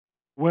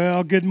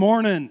Well, good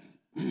morning.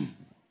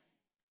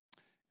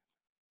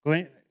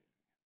 Wait,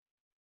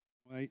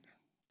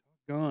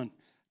 gone.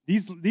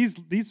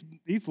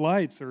 These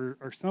lights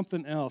are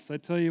something else. I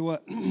tell you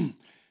what,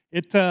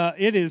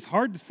 it is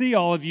hard to see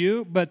all of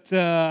you, but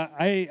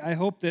I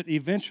hope that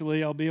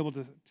eventually I'll be able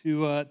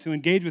to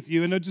engage with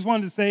you. And I just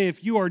wanted to say,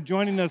 if you are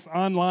joining us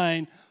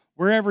online,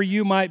 wherever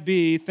you might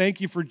be,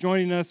 thank you for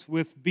joining us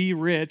with Be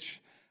Rich.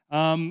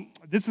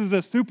 This is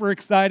a super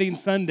exciting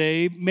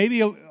Sunday,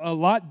 maybe a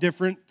lot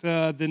different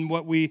than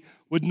what we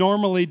would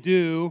normally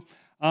do.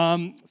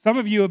 Some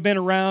of you have been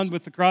around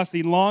with the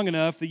Crossing long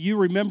enough that you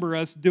remember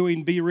us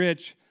doing Be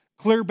Rich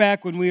clear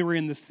back when we were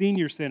in the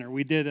senior center.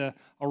 We did a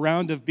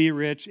round of Be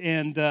Rich,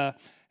 and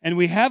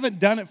we haven't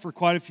done it for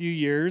quite a few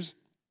years.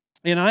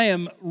 And I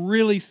am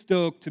really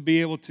stoked to be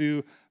able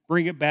to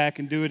bring it back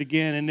and do it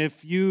again. And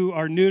if you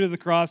are new to the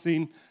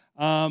Crossing,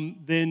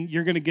 then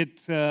you're going to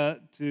get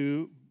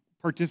to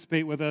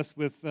participate with us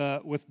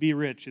with Be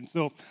Rich. And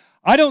so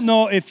I don't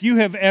know if you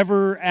have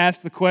ever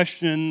asked the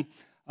question,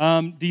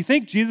 do you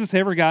think Jesus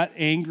ever got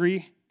angry?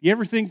 Do you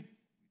ever think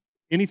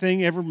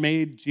anything ever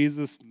made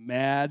Jesus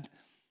mad?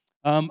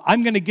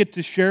 I'm going to get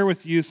to share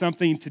with you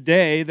something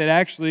today that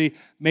actually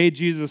made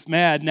Jesus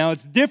mad. Now,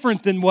 it's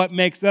different than what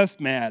makes us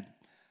mad.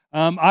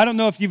 I don't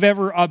know if you've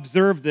ever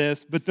observed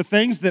this, but the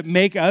things that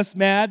make us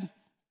mad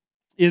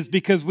is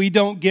because we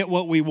don't get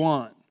what we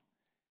want.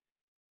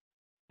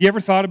 You ever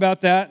thought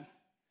about that?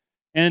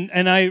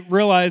 And I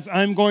realize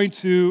I'm going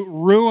to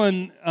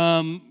ruin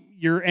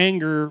your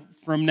anger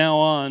from now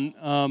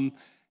on,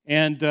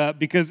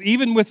 because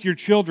even with your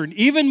children,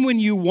 even when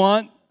you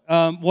want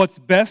what's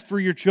best for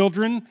your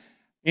children,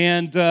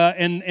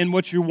 and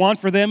what you want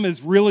for them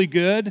is really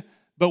good,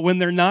 but when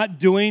they're not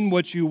doing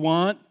what you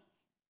want,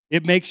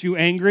 it makes you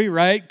angry,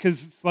 right?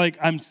 Because it's like,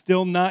 I'm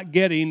still not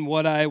getting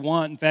what I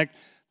want. In fact,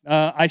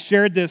 I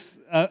shared this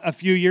a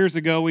few years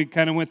ago. We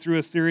kind of went through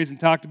a series and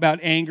talked about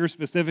anger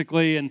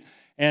specifically, and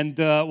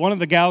one of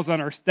the gals on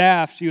our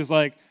staff, she was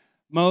like,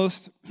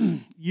 "Most,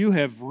 you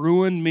have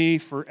ruined me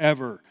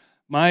forever.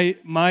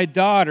 My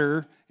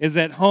daughter is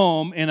at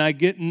home, and I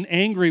getting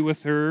angry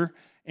with her,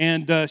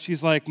 and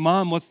she's like,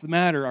 'Mom, what's the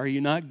matter? Are you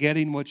not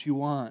getting what you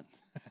want?'"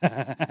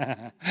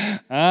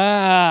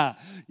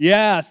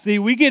 Yeah, see,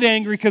 we get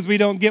angry because we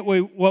don't get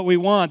what we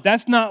want.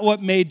 That's not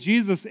what made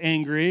Jesus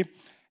angry,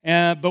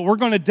 but we're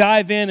going to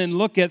dive in and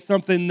look at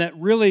something that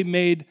really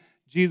made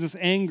Jesus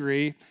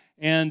angry,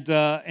 and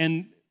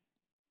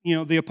you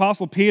know, the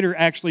Apostle Peter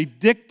actually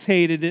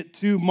dictated it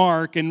to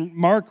Mark, and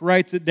Mark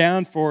writes it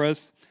down for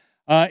us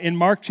in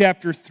Mark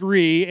chapter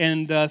 3.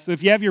 And so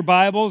if you have your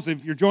Bibles,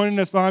 if you're joining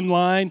us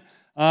online,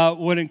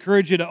 would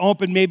encourage you to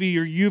open maybe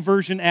your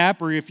YouVersion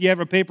app, or if you have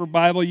a paper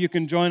Bible, you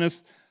can join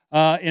us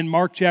in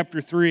Mark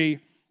chapter 3.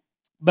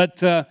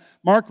 But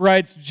Mark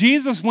writes,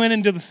 "Jesus went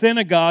into the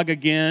synagogue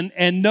again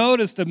and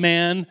noticed a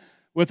man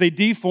with a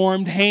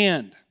deformed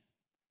hand."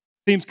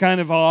 Seems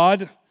kind of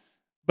odd.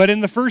 But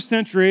in the first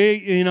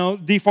century, you know,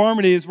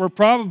 deformities were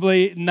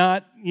probably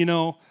not, you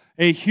know,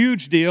 a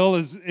huge deal,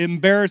 as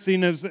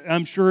embarrassing as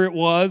I'm sure it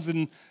was.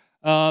 And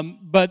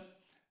but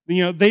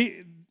you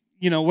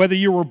know, whether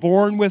you were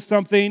born with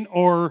something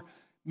or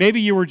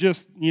maybe you were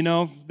just, you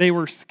know, they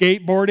were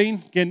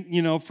skateboarding,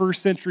 you know,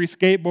 first century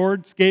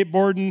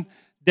skateboarding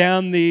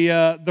down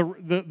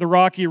the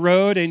rocky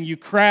road, and you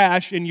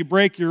crash and you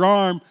break your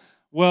arm.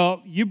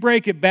 Well, you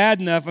break it bad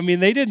enough. I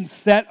mean, they didn't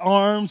set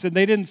arms, and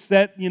they didn't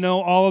set, you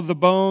know, all of the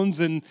bones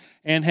and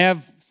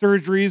have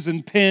surgeries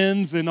and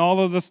pins and all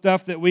of the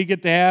stuff that we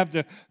get to have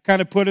to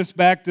kind of put us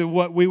back to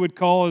what we would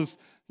call as,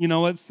 you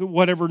know, it's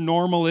whatever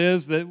normal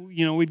is, that,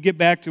 you know, we'd get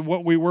back to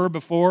what we were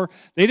before.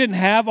 They didn't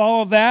have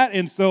all of that,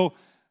 and so,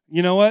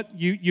 you know what?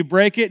 You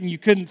break it, and you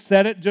couldn't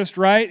set it just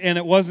right, and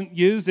it wasn't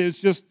used. It was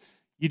just,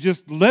 you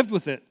just lived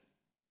with it.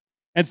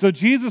 And so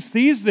Jesus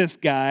sees this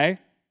guy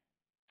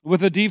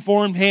with a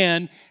deformed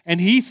hand, and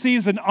he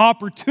sees an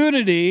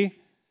opportunity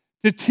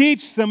to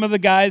teach some of the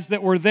guys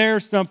that were there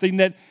something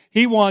that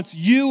he wants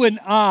you and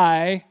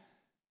I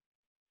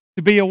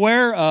to be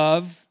aware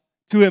of,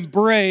 to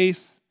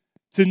embrace,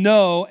 to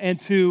know, and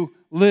to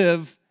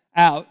live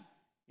out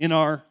in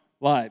our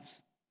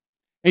lives.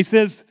 He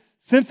says,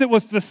 since it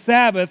was the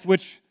Sabbath,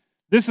 which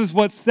this is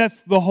what sets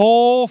the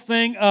whole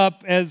thing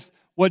up as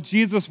what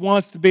Jesus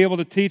wants to be able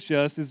to teach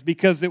us, is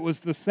because it was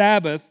the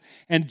Sabbath,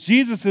 and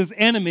Jesus'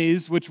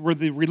 enemies, which were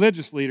the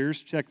religious leaders,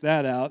 check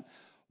that out,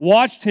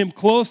 watched him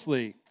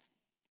closely.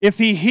 If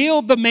he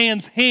healed the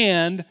man's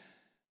hand,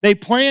 they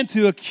planned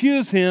to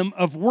accuse him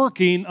of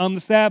working on the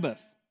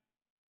Sabbath.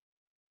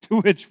 To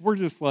which we're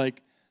just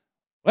like,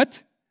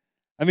 what?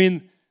 I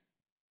mean,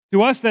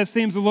 to us that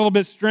seems a little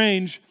bit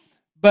strange,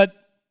 but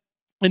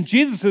in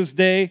Jesus'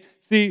 day,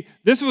 see,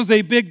 this was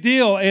a big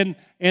deal, and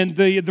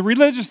the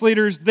religious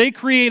leaders, they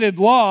created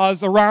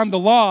laws around the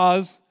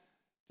laws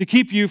to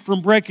keep you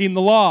from breaking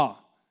the law.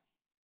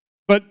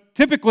 But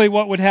typically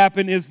what would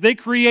happen is they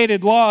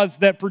created laws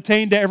that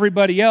pertained to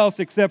everybody else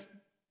except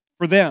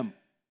for them,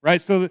 right?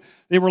 So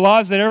they were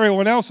laws that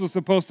everyone else was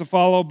supposed to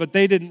follow, but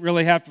they didn't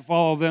really have to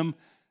follow them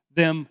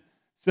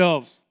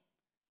themselves.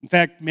 In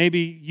fact, maybe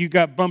you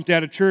got bumped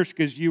out of church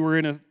because you were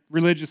in a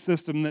religious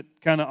system that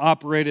kind of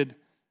operated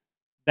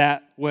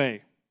that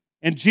way.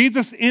 And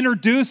Jesus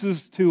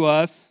introduces to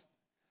us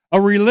a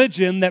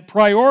religion that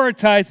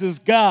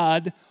prioritizes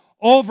God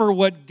over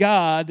what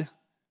God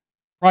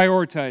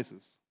prioritizes.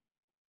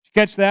 Did you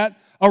catch that?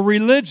 A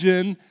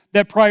religion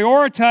that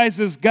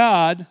prioritizes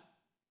God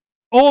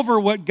over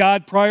what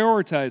God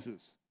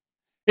prioritizes.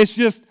 It's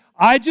just,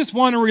 I just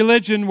want a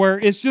religion where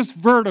it's just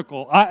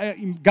vertical.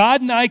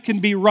 God and I can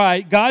be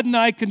right, God and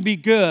I can be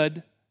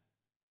good,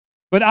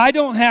 but I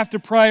don't have to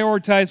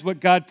prioritize what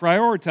God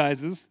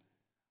prioritizes.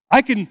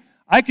 I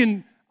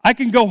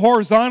can go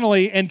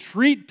horizontally and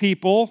treat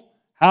people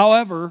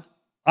however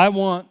I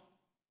want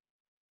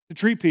to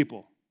treat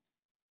people.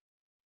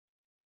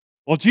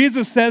 Well,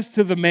 Jesus says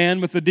to the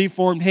man with the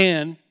deformed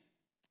hand,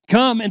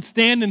 "Come and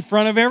stand in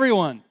front of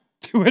everyone."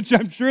 To which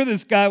I'm sure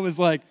this guy was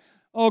like,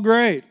 "Oh,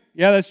 great.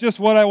 Yeah, that's just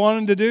what I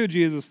wanted to do,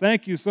 Jesus.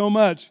 Thank you so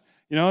much.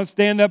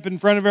 Stand up in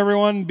front of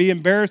everyone, be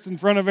embarrassed in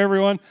front of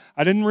everyone.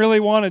 I didn't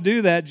really want to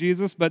do that,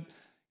 Jesus, but,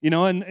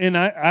 and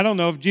I don't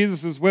know if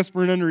Jesus is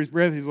whispering under his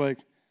breath. He's like,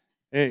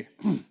 hey,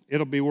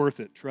 it'll be worth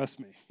it. Trust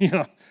me.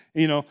 A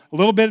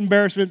little bit of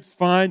embarrassment is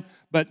fine,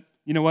 but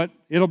you know what?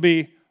 It'll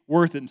be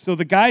worth it." And so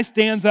the guy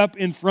stands up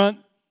in front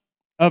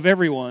of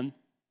everyone.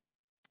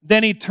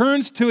 Then he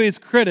turns to his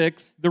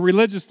critics, the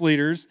religious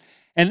leaders,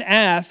 and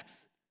asks,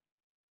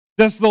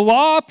 "Does the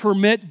law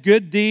permit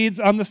good deeds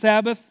on the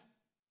Sabbath?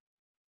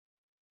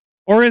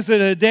 Or is it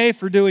a day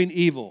for doing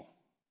evil?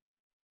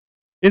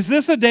 Is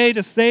this a day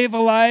to save a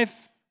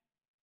life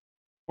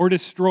or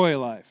destroy a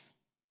life?"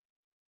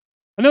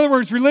 In other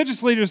words,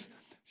 religious leaders,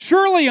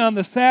 surely on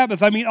the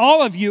Sabbath,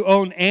 all of you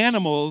own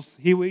animals.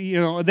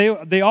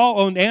 They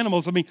all owned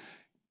animals.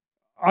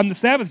 On the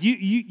Sabbath,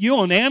 you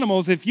own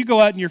animals. If you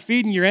go out and you're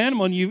feeding your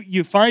animal and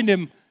you find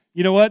him,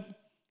 in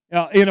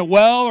a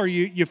well, or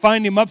you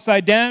find him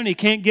upside down and he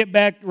can't get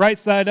back right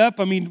side up,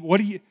 what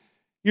do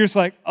you're just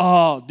like,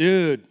 "Oh,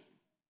 dude,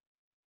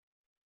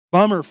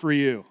 bummer for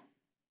you.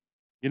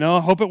 I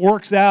hope it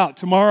works out.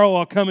 Tomorrow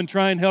I'll come and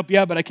try and help you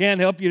out, but I can't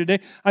help you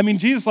today."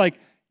 Jesus like,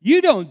 you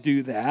don't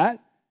do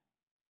that.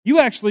 You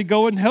actually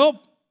go and help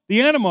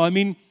the animal.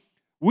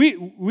 We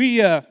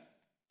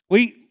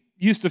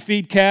used to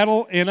feed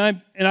cattle, and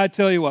I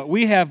tell you what,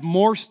 we have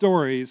more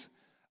stories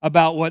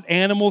about what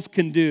animals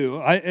can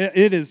do.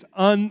 It is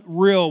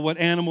unreal what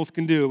animals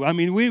can do.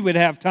 We would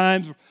have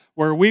times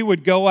where we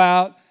would go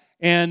out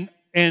and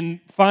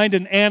find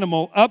an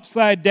animal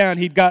upside down.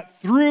 He'd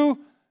got through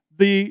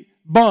the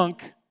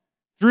bunk,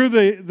 through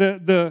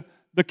the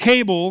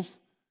cables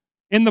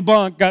in the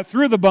bunk, got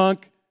through the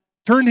bunk,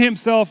 turned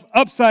himself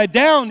upside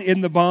down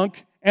in the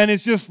bunk, and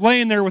is just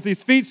laying there with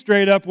his feet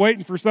straight up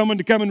waiting for someone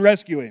to come and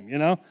rescue him,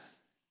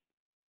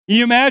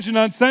 You imagine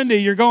on Sunday,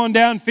 you're going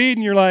down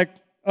feeding, you're like,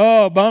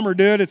 "Oh, bummer,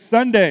 dude, it's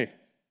Sunday.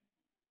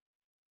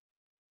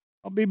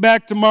 I'll be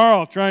back tomorrow.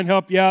 I'll try and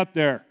help you out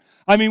there."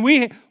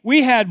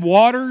 We had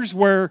waters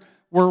where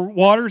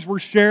waters were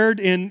shared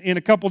in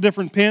a couple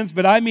different pens,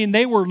 but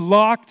they were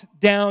locked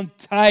down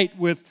tight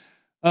with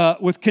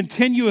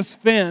continuous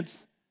fence.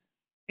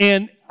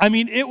 And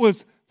it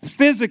was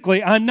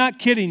physically, I'm not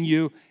kidding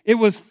you, it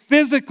was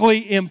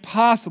physically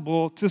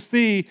impossible to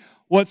see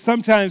what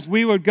sometimes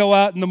we would go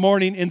out in the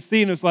morning and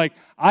see, and it's like,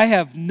 I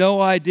have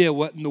no idea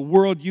what in the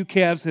world you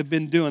calves have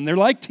been doing. They're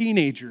like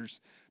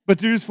teenagers, but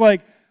they're just like,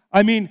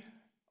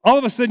 all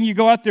of a sudden you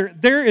go out there,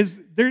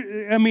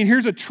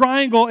 here's a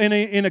triangle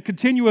in a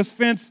continuous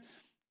fence,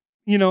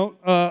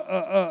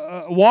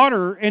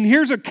 water, and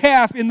here's a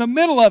calf in the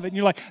middle of it, and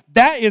you're like,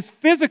 that is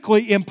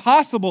physically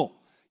impossible.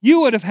 You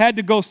would have had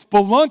to go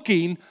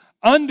spelunking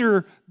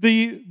under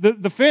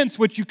the fence,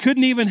 which you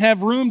couldn't even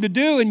have room to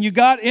do, and you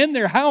got in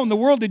there. How in the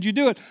world did you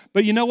do it?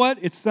 But you know what?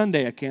 It's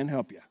Sunday. I can't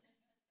help you.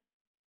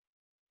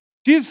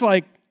 Jesus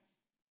like,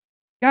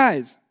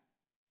 guys,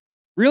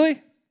 really?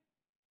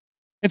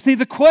 And see,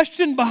 the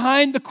question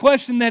behind the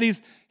question that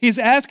he's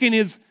asking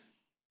is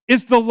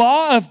the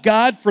law of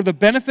God for the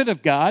benefit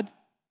of God?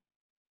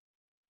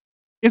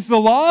 Is the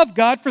law of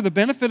God for the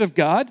benefit of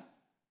God?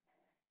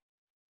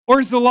 Or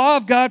is the law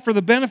of God for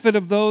the benefit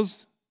of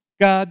those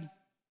God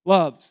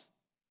loves?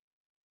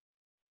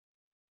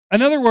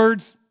 In other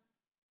words,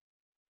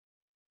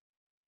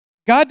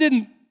 He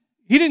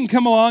didn't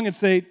come along and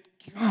say,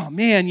 "Oh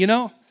man,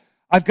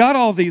 I've got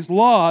all these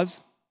laws,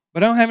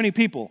 but I don't have any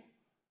people.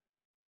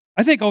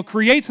 I think I'll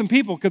create some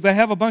people because I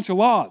have a bunch of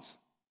laws."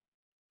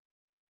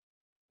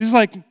 He's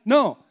like,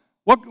 no.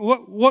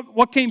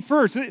 What came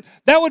first?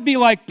 That would be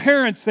like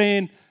parents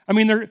saying,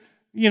 they're,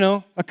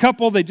 a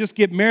couple, they just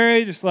get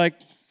married, just like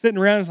sitting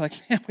around, it's like,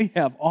 man, we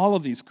have all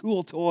of these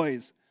cool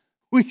toys.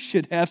 We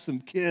should have some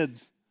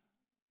kids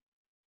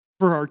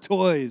for our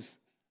toys.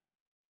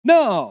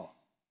 No,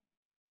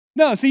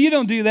 see, you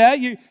don't do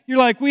that. You're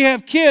like, we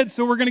have kids,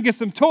 so we're going to get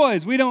some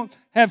toys. We don't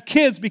have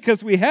kids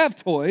because we have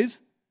toys.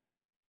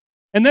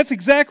 And that's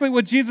exactly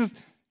what Jesus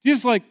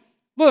like,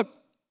 look,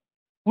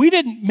 we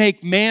didn't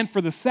make man for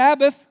the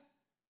Sabbath.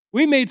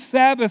 We made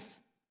Sabbath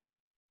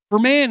for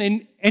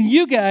man. And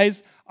you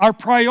guys are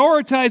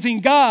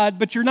prioritizing God,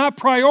 but you're not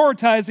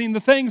prioritizing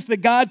the things that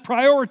God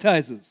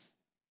prioritizes.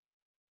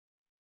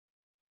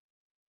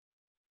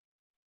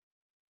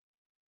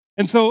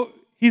 And so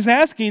he's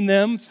asking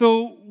them,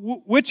 so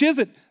which is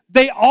it?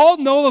 They all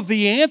know of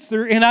the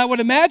answer, and I would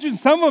imagine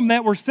some of them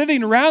that were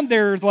sitting around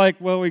there is like,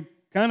 well, we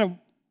kind of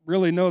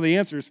really know the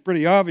answer. It's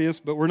pretty obvious,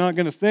 but we're not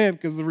going to say it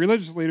because the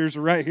religious leaders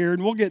are right here,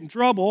 and we'll get in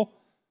trouble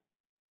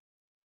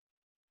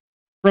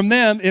from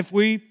them if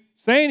we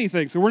say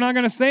anything. So we're not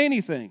going to say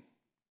anything.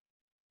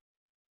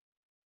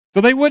 So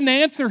they wouldn't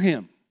answer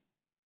him.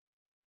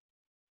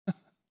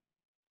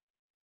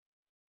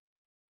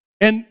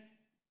 And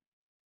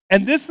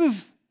this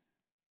is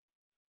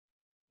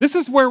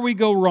where we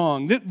go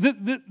wrong.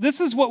 This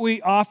is what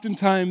we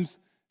oftentimes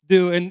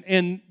do.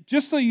 And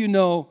just so you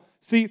know,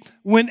 see,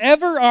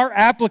 whenever our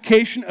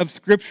application of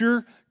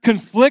Scripture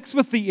conflicts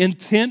with the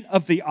intent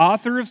of the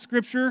author of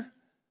Scripture,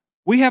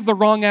 we have the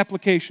wrong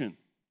application.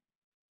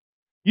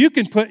 You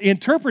can put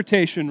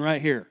interpretation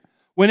right here.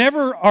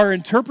 Whenever our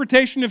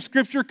interpretation of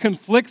Scripture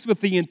conflicts with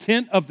the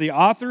intent of the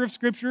author of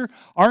Scripture,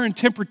 our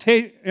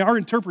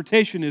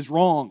interpretation is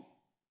wrong.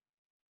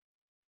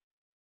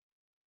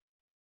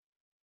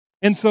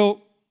 And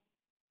so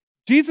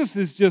Jesus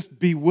is just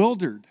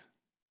bewildered.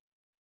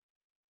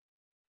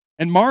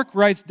 And Mark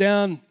writes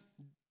down,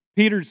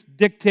 Peter's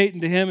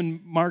dictating to him,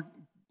 and Mark,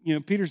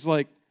 Peter's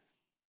like,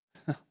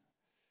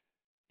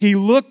 he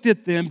looked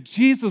at them,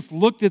 Jesus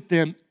looked at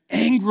them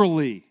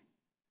angrily.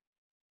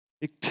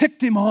 It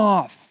ticked him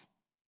off.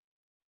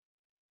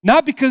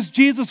 Not because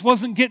Jesus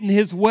wasn't getting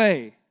his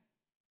way,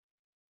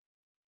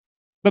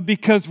 but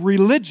because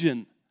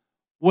religion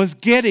was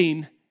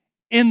getting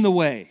in the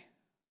way.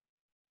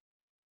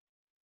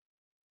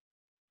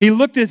 He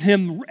looked at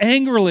him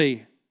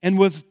angrily and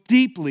was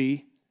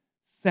deeply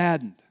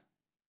saddened.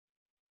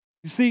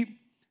 You see,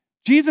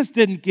 Jesus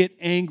didn't get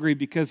angry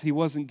because he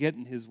wasn't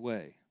getting his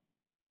way.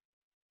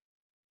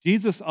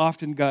 Jesus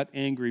often got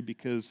angry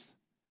because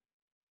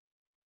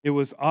it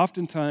was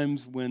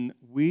oftentimes when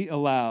we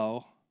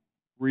allow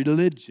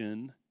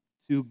religion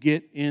to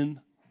get in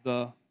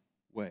the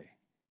way.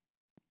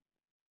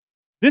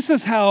 This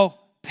is how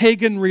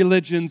pagan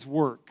religions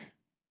work.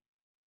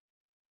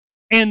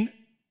 And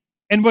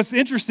what's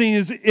interesting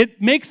is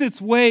it makes its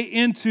way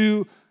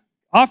into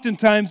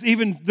oftentimes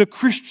even the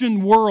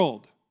Christian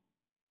world.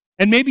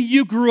 And maybe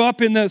you grew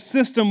up in the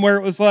system where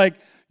it was like,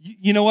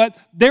 you know what?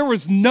 There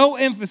was no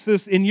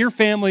emphasis in your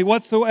family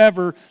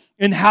whatsoever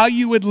in how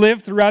you would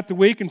live throughout the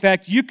week. In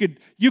fact, you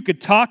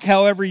could talk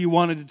however you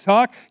wanted to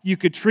talk. You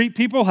could treat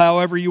people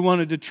however you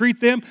wanted to treat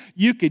them.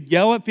 You could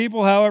yell at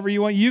people however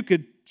you want. You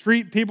could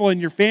treat people in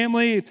your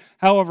family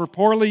however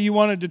poorly you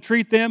wanted to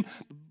treat them.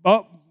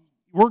 But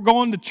we're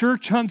going to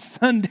church on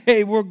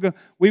Sunday.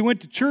 We went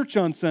to church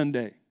on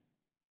Sunday.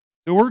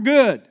 So we're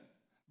good.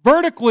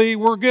 Vertically,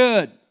 we're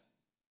good.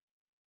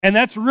 And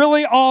that's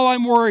really all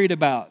I'm worried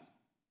about.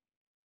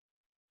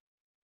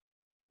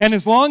 And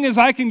as long as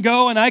I can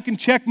go and I can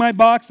check my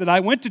box that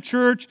I went to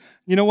church,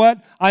 you know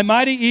what? I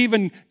might have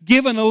even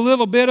given a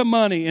little bit of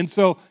money. And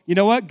so, you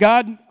know what?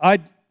 God,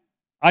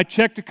 I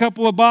checked a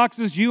couple of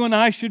boxes. You and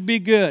I should be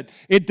good.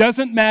 It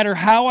doesn't matter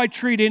how I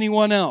treat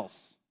anyone else.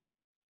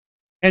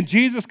 And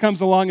Jesus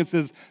comes along and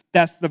says,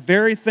 that's the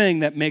very thing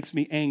that makes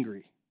me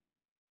angry.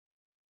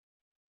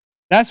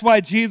 That's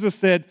why Jesus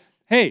said,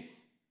 hey,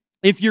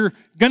 if you're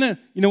going to,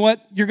 you know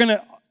what, you're going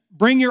to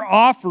bring your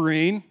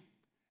offering,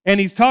 and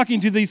he's talking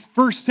to these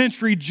first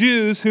century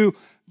Jews who,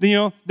 you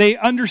know, they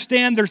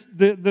understand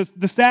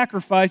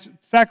the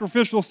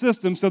sacrificial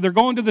system, so they're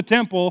going to the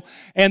temple,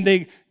 and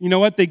they, you know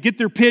what, they get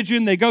their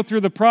pigeon, they go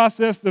through the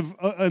process of,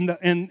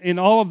 and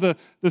all of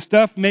the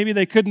stuff. Maybe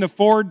they couldn't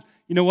afford,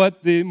 you know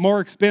what, the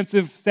more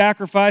expensive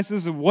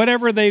sacrifices of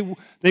whatever they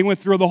went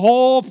through the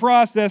whole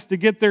process to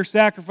get their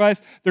sacrifice.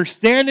 They're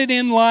standing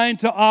in line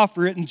to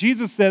offer it. And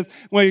Jesus says,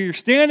 when you're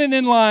standing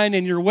in line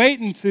and you're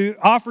waiting to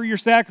offer your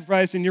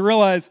sacrifice and you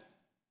realize,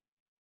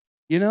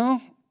 you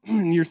know,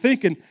 you're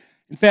thinking,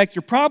 in fact,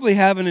 you're probably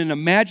having an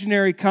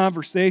imaginary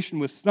conversation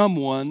with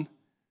someone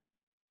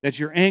that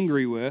you're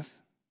angry with.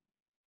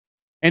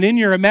 And in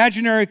your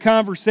imaginary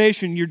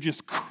conversation, you're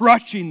just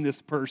crushing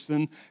this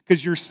person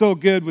because you're so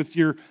good with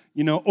your,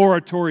 you know,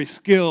 oratory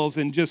skills,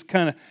 and just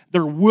kind of,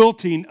 they're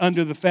wilting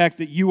under the fact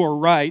that you are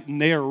right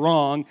and they are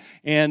wrong,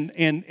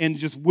 and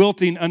just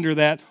wilting under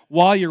that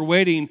while you're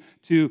waiting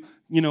to,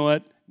 you know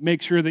what,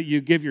 make sure that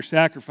you give your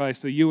sacrifice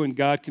so you and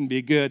God can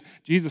be good.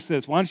 Jesus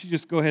says, why don't you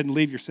just go ahead and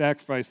leave your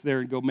sacrifice there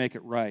and go make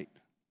it right?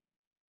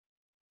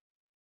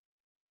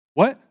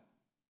 What?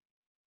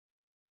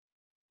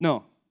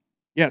 No.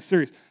 Yeah,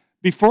 serious.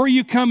 Before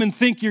you come and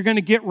think you're going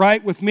to get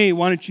right with me,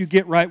 why don't you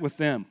get right with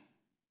them?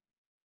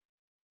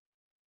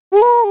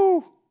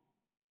 Woo!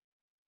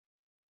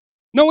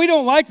 No, we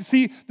don't like to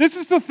see. This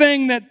is the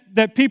thing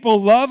that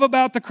people love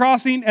about the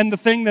crossing and the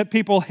thing that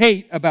people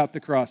hate about the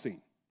crossing.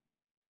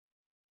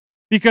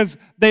 Because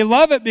they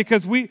love it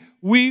because we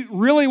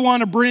really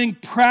want to bring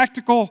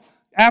practical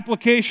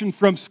application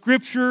from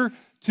Scripture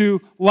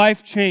to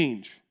life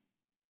change.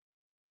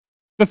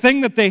 The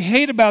thing that they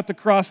hate about the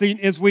crossing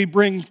is we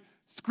bring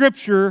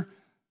Scripture,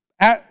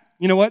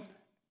 you know what?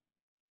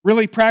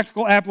 Really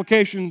practical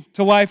application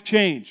to life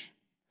change.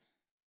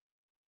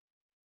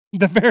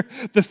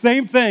 The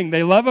same thing.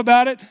 They love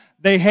about it,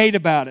 they hate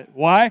about it.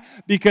 Why?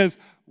 Because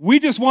we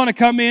just want to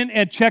come in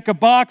and check a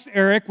box,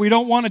 Eric. We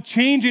don't want to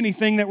change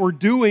anything that we're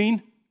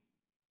doing.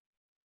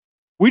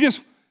 We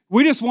just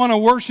want to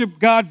worship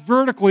God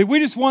vertically. We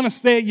just want to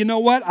say, you know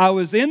what? I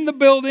was in the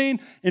building.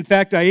 In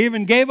fact, I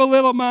even gave a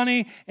little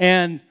money,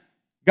 and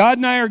God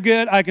and I are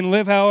good. I can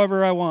live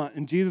however I want.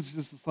 And Jesus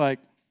is just like,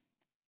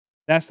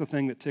 that's the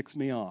thing that ticks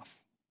me off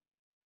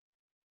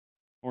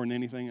more than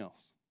anything else.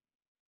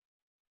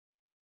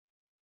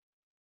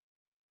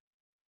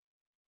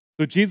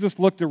 So Jesus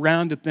looked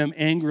around at them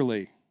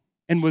angrily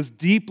and was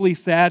deeply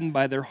saddened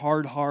by their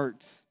hard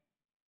hearts.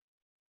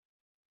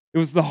 It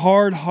was the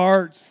hard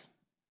hearts.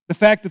 The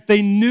fact that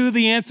they knew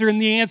the answer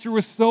and the answer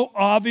was so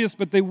obvious,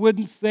 but they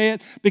wouldn't say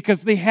it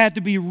because they had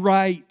to be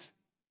right.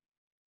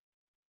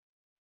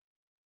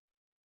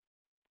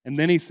 And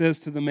then he says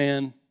to the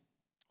man,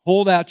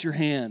 hold out your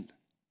hand.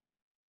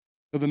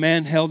 So the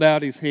man held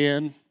out his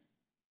hand.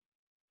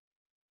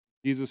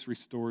 Jesus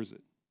restores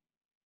it.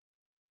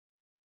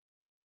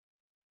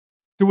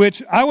 To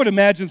which I would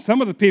imagine some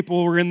of the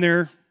people were in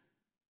there,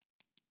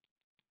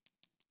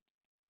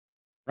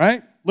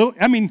 right?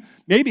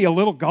 Maybe a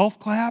little golf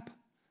clap.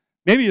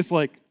 Maybe just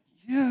like,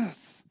 yes.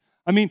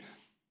 Aren't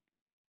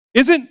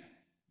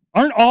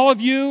all of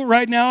you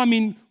right now,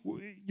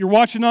 you're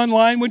watching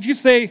online, would you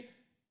say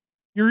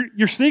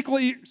you're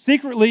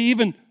secretly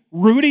even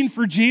rooting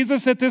for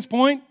Jesus at this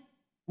point?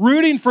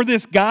 Rooting for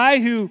this guy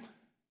who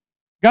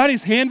got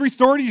his hand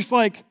restored? You're just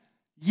like,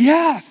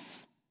 yes.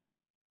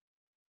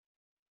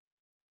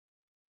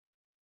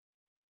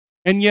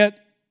 And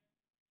yet,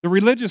 the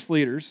religious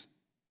leaders,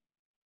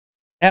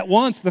 at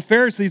once the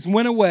Pharisees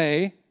went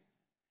away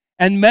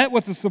and met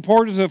with the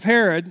supporters of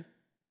Herod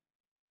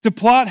to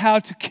plot how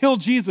to kill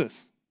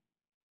Jesus.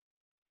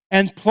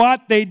 And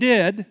plot they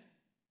did,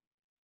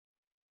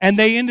 and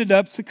they ended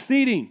up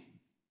succeeding,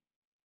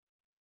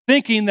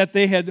 thinking that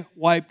they had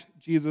wiped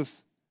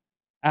Jesus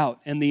out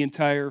and the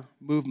entire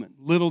movement.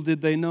 Little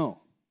did they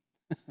know.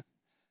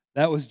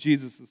 That was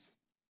Jesus'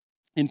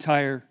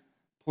 entire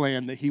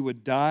plan, that he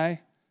would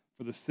die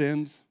for the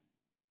sins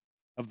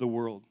of the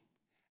world.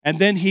 And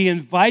then he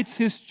invites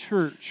his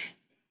church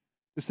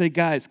to say,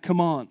 guys, come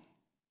on.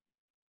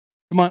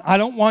 Come on, I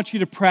don't want you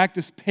to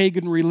practice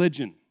pagan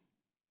religion.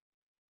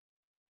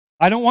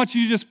 I don't want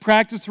you to just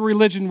practice a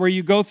religion where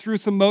you go through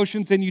some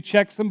motions and you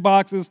check some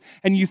boxes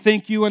and you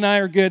think you and I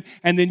are good,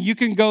 and then you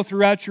can go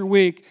throughout your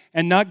week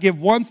and not give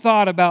one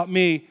thought about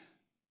me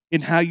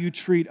in how you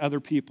treat other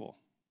people.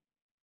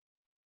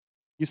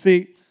 You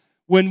see,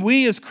 when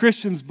we as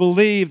Christians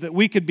believe that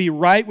we could be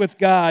right with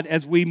God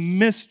as we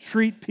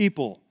mistreat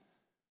people,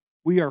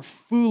 we are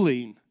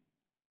fooling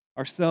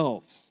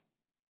ourselves.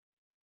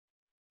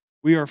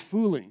 We are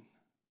fooling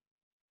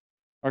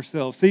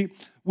ourselves. See,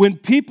 when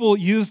people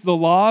use the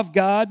law of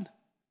God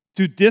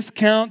to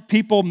discount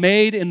people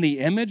made in the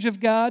image of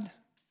God,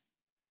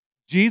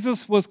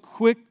 Jesus was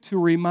quick to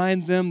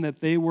remind them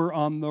that they were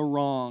on the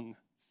wrong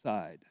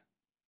side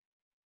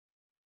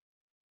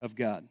of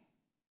God.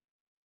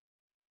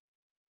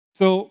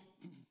 So,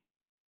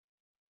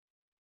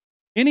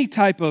 any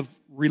type of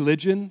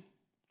religion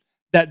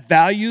that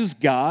values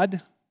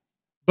God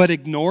but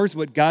ignores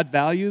what God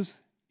values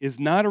is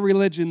not a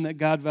religion that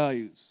God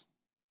values.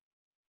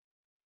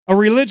 A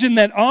religion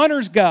that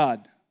honors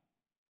God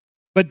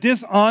but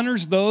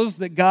dishonors those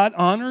that God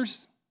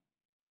honors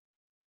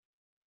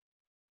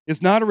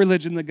is not a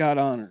religion that God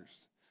honors.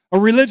 A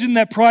religion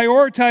that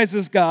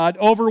prioritizes God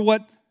over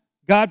what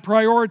God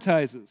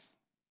prioritizes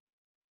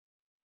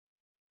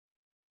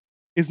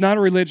is not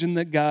a religion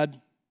that God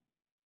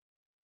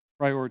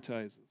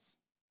prioritizes.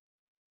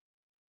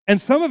 And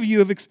some of you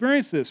have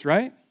experienced this,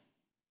 right?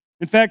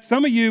 In fact,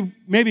 some of you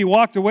maybe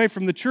walked away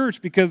from the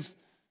church because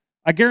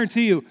I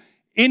guarantee you,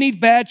 any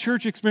bad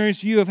church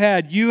experience you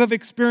have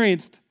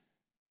experienced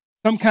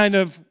some kind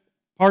of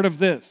part of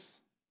this.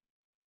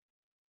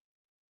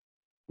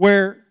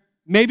 Where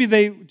maybe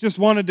they just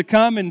wanted to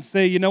come and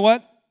say, you know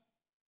what?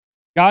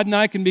 God and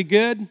I can be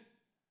good,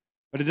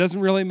 but it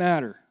doesn't really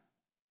matter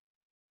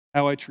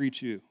how I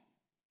treat you.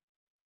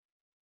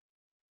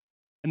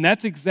 And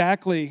that's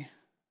exactly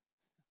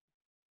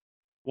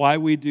why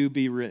we do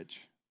Be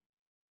Rich.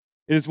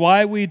 It is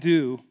why we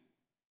do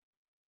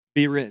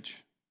Be Rich.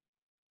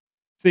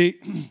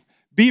 See,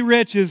 Be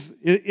Rich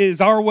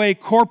is our way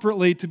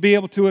corporately to be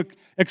able to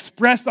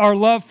express our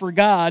love for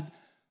God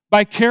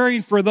by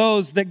caring for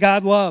those that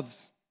God loves.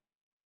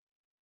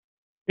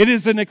 It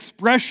is an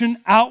expression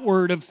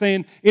outward of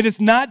saying it is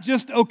not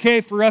just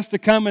okay for us to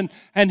come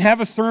and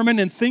have a sermon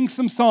and sing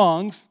some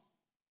songs,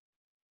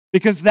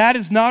 because that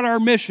is not our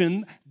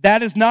mission,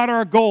 that is not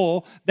our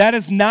goal, that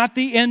is not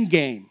the end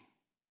game.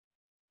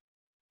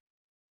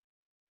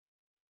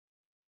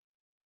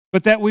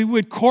 But that we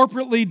would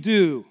corporately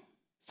do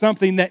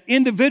something that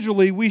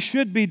individually we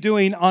should be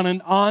doing on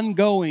an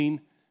ongoing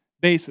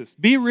basis.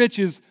 Be Rich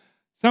is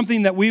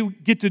something that we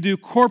get to do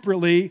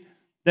corporately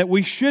that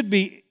we should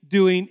be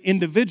doing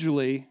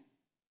individually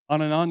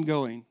on an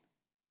ongoing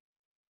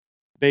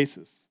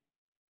basis.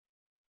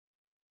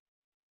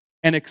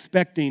 And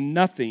expecting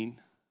nothing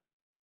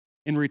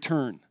in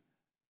return.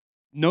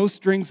 No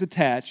strings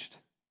attached,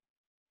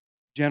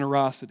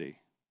 generosity.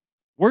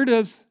 Where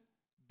does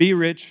be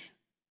rich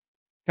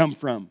come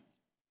from?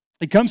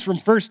 It comes from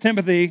 1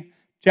 Timothy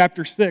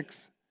chapter 6,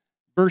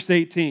 verse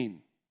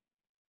 18,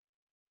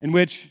 in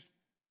which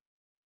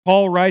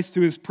Paul writes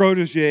to his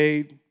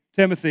protege,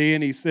 Timothy,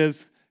 and he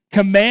says,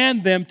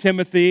 command them,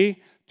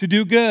 Timothy, to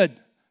do good.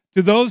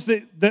 To those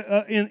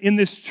that in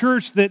this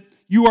church that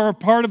you are a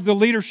part of the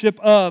leadership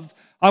of,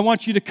 I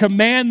want you to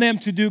command them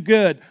to do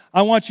good.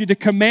 I want you to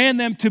command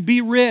them to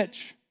be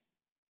rich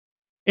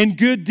in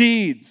good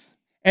deeds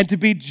and to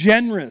be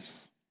generous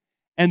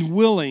and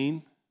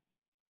willing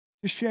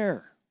to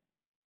share.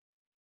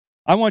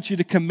 I want you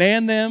to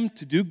command them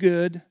to do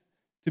good,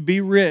 to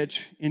be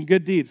rich in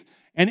good deeds.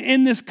 And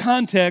in this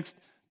context,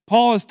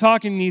 Paul is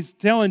talking, he's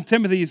telling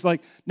Timothy, he's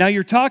like, now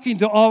you're talking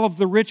to all of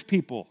the rich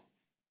people.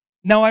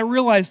 Now I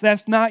realize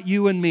that's not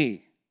you and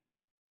me,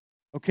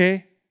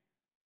 okay?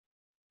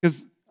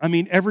 Because, I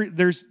mean,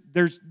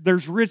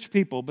 there's rich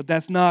people, but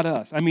that's not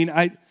us. I mean,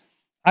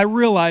 I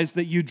realize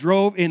that you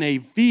drove in a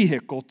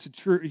vehicle to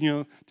church,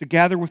 to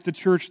gather with the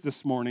church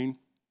this morning.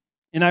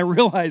 And I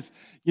realize,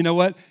 you know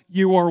what,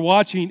 you are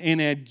watching in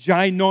a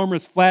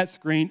ginormous flat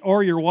screen,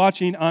 or you're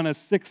watching on a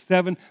 $6,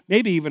 $7,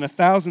 maybe even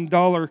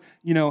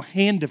 $1,000,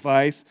 hand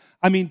device.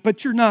 I mean,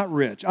 but you're not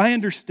rich. I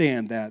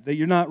understand that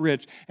you're not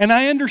rich. And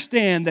I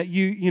understand that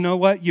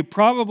you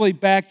probably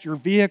backed your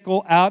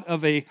vehicle out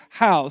of a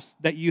house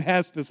that you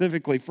have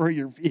specifically for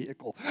your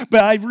vehicle.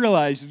 But I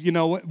realize,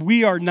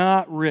 we are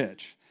not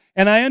rich.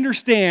 And I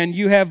understand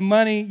you have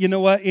money,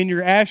 in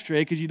your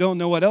ashtray because you don't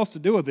know what else to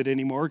do with it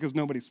anymore because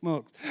nobody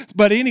smokes.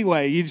 But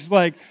anyway, you just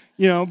but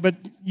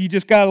you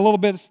just got a little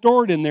bit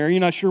stored in there. You're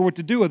not sure what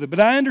to do with it.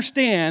 But I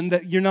understand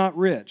that you're not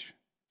rich.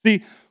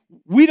 See,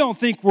 we don't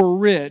think we're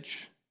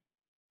rich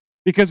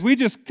because we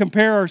just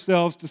compare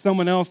ourselves to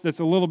someone else that's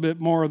a little bit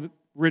more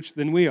rich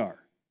than we are.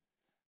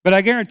 But I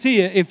guarantee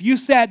you, if you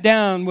sat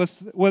down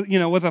with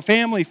a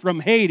family from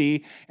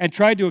Haiti and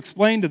tried to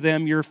explain to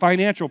them your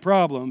financial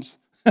problems,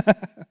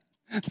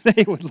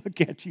 they would look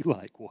at you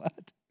like,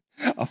 what?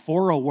 A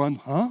 401,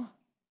 huh?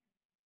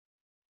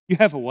 You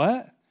have a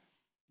what?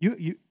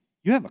 You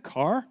have a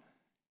car?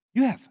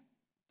 You have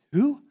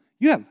two?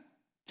 You have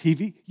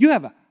TV? You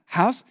have a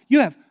house? You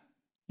have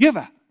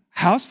a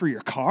house for your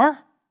car?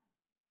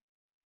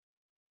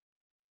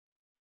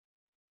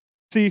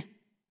 See,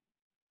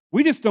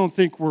 we just don't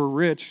think we're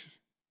rich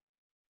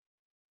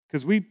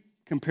because we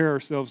compare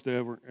ourselves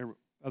to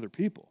other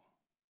people.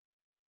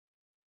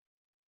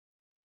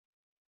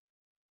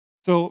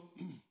 So,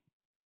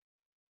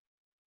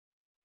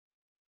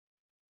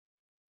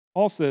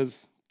 Paul says,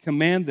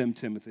 command them,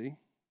 Timothy,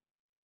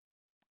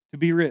 to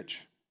be rich.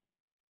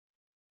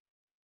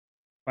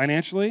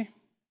 Financially,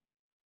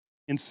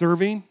 in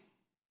serving,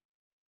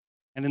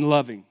 and in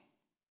loving.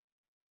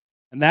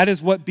 And that is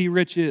what be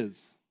rich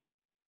is.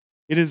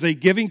 It is a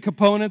giving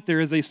component, there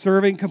is a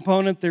serving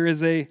component, there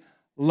is a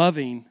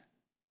loving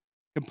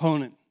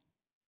component.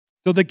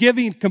 So the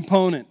giving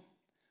component,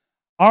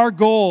 our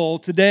goal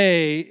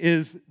today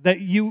is that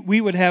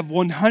we would have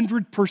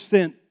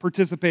 100%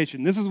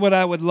 participation. This is what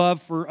I would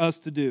love for us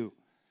to do.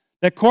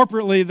 That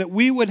corporately, that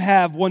we would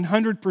have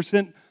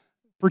 100%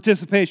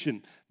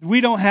 participation.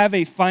 We don't have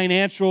a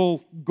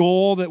financial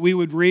goal that we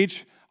would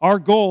reach. Our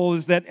goal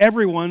is that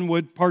everyone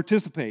would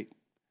participate.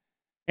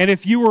 And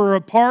if you were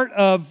a part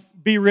of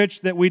Be Rich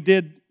that we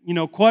did,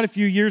 quite a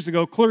few years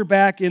ago, clear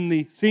back in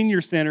the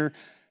senior center,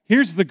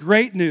 here's the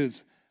great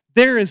news.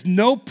 There is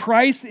no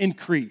price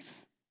increase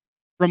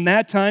from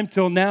that time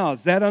till now.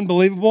 Is that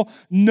unbelievable?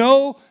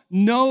 No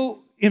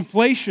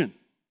inflation.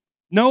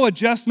 No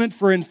adjustment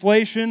for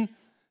inflation.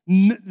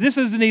 This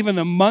isn't even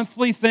a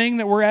monthly thing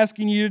that we're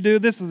asking you to do.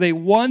 This is a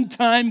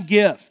one-time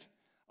gift.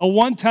 A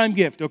one-time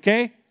gift,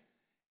 okay?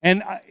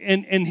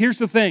 And here's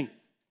the thing.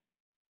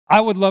 I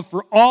would love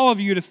for all of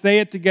you to say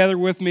it together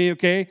with me,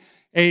 okay?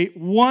 A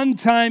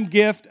one-time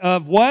gift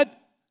of what?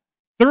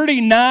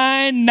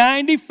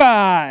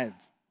 $39.95,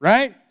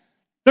 right?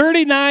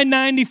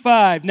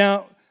 $39.95.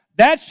 Now,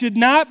 that should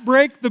not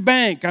break the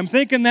bank. I'm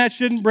thinking that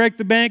shouldn't break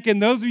the bank.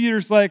 And those of you who are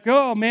just like,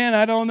 oh man,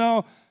 I don't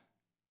know.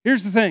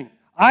 Here's the thing.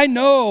 I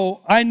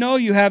know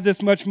you have this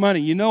much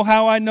money. You know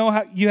how I know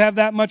how you have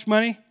that much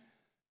money?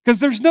 Because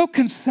there's no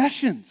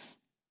concessions.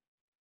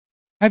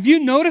 Have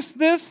you noticed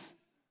this?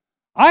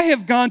 I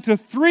have gone to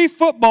 3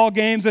 football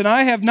games and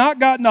I have not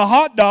gotten a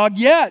hot dog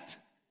yet.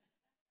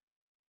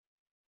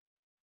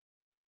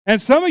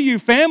 And some of you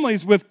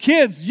families with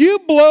kids, you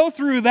blow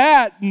through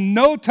that in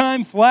no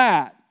time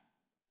flat.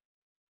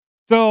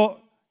 So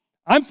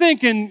I'm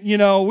thinking,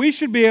 we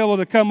should be able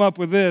to come up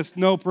with this,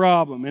 no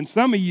problem. And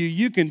some of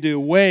you can do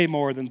way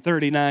more than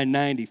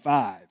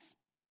 $39.95.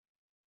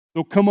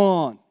 So come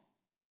on.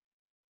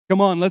 Come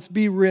on, let's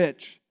be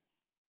rich.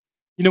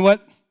 You know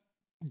what?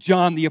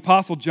 John, the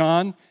Apostle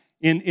John,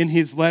 in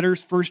his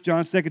letters, 1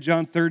 John, 2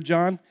 John, 3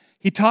 John.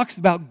 He talks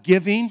about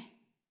giving,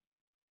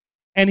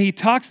 and he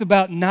talks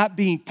about not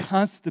being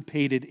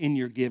constipated in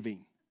your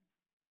giving.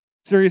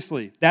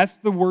 Seriously, that's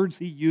the words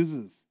he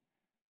uses.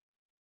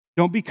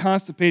 Don't be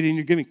constipated in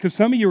your giving. Because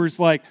some of you are just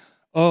like,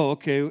 oh,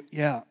 okay,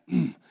 yeah.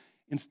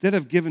 Instead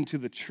of giving to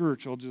the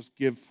church, I'll just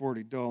give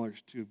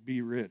 $40 to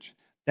Be Rich.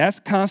 That's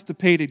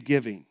constipated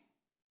giving,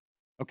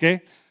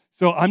 okay?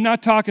 So I'm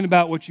not talking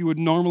about what you would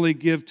normally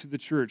give to the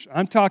church.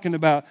 I'm talking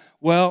about,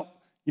 well,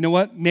 you know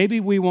what? Maybe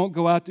we won't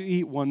go out to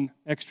eat one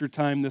extra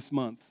time this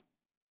month.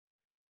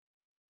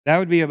 That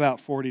would be about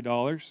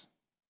 $40.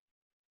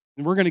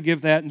 And we're going to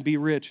give that and be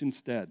rich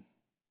instead.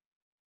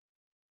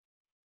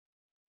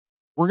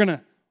 We're going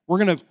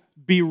to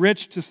be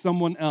rich to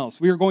someone else.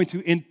 We are going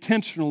to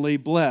intentionally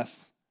bless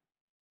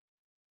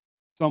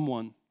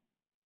someone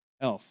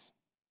else.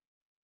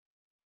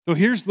 So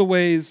here's the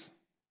ways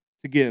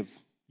to give.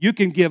 You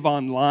can give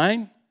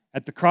online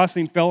at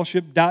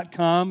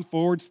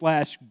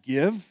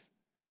thecrossingfellowship.com/give.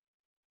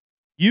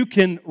 You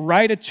can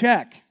write a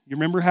check. You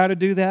remember how to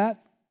do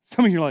that?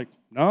 Some of you are like,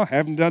 no, I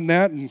haven't done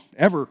that in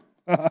ever.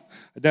 I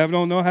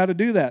don't know how to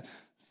do that.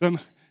 Some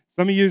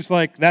of you are just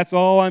like, that's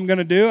all I'm going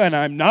to do, and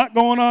I'm not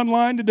going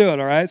online to do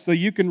it, all right? So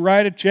you can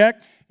write a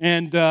check,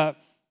 and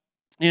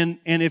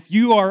if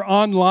you are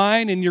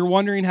online and you're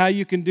wondering how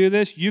you can do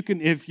this, you can.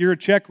 If you're a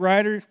check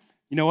writer,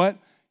 you know what?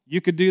 You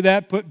could do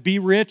that. Put Be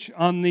Rich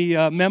on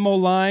the memo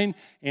line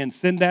and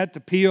send that to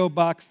P.O.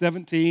 Box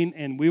 17,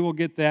 and we will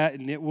get that,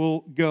 and it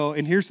will go.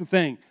 And here's the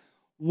thing.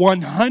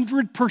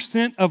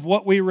 100% of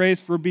what we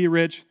raise for Be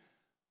Rich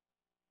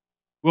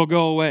will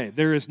go away.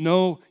 There is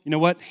no, you know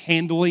what,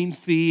 handling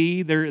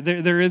fee.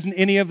 There isn't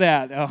any of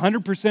that.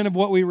 100% of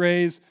what we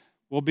raise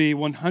will be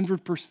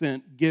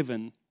 100%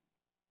 given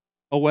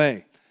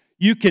away.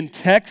 You can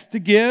text to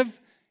give.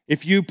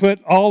 If you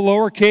put all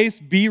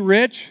lowercase Be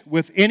Rich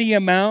with any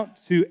amount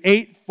to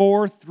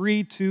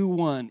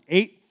 84321.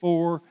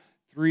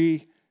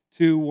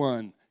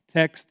 84321.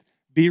 Text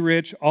Be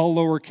Rich, all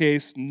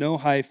lowercase, no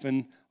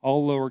hyphen,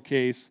 all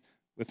lowercase,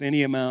 with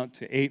any amount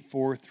to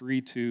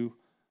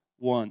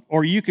 84321.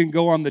 Or you can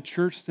go on the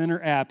Church Center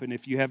app, and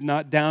if you have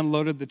not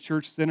downloaded the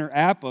Church Center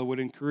app, I would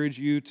encourage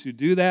you to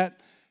do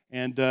that.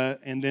 And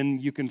then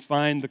you can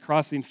find the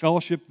Crossing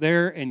Fellowship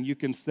there, and you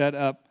can set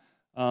up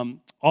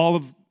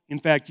in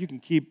fact, you can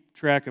keep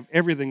track of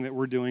everything that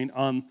we're doing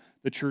on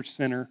the Church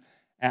Center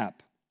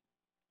app.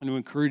 I'm going to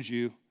encourage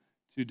you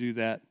to do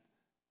that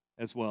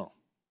as well.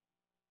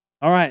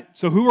 All right,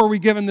 so who are we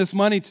giving this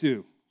money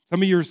to?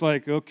 Some of you are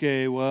like,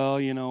 okay,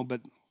 well, you know, but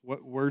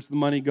where's the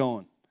money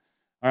going?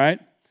 All right,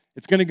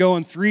 it's going to go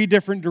in 3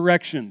 different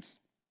directions.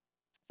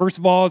 First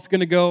of all, it's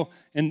going to go,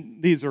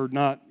 and these are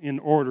not in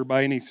order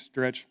by any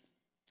stretch,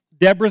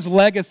 Deborah's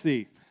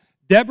Legacy.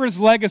 Deborah's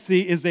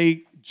Legacy is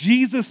a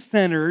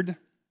Jesus-centered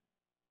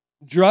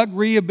drug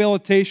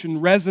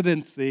rehabilitation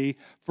residency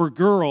for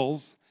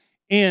girls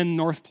in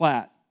North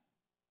Platte.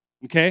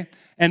 Okay?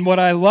 And what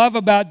I love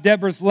about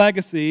Deborah's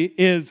Legacy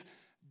is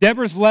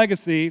Deborah's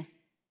Legacy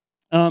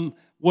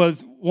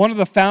was one of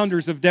the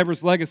founders of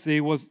Deborah's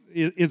Legacy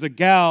is a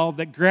gal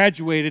that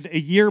graduated a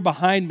year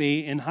behind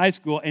me in high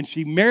school, and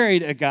she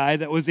married a guy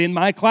that was in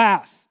my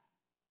class.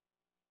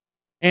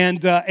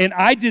 And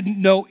I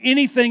didn't know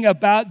anything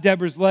about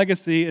Deborah's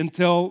Legacy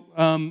until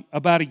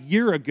about a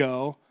year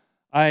ago.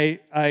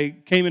 I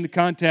came into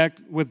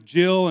contact with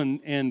Jill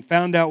and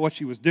found out what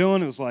she was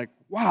doing. It was like,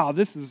 wow,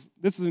 this is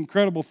an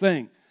incredible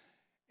thing.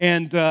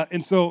 And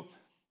so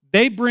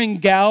they bring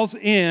gals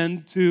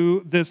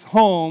into this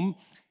home,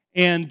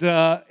 and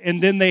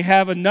then they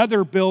have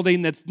another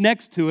building that's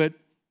next to it.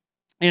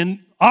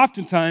 And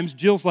oftentimes,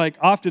 Jill's like,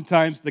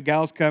 oftentimes the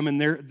gals come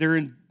and they're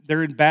in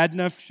bad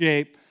enough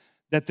shape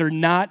that they're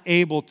not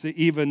able to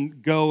even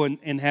go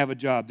and have a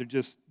job.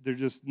 They're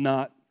just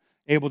not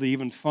able to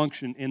even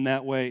function in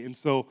that way. And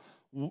so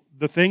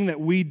the thing that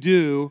we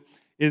do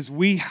is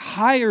we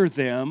hire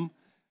them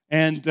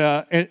and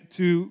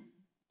to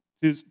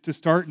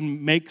start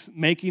and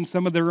making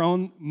some of their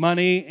own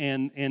money,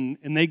 and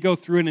they go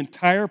through an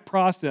entire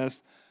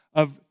process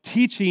of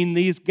teaching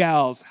these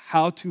gals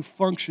how to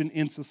function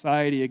in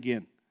society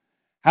again,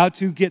 how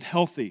to get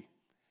healthy.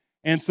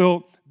 And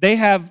so they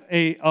have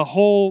a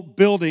whole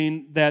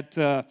building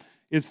that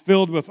is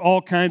filled with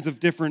all kinds of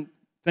different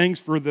things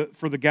for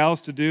the gals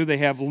to do. They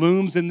have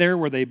looms in there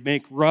where they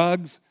make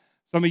rugs.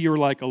 Some of you are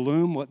like, a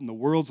loom? What in the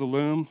world's a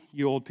loom?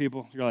 You old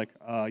people, you're like,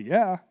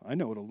 yeah, I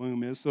know what a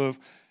loom is. So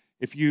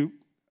if you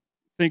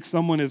think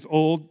someone is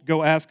old,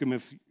 go ask them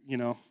if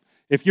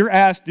you're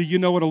asked, do you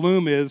know what a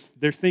loom is?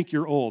 They think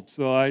you're old.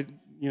 So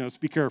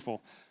just be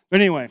careful. But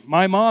anyway,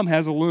 my mom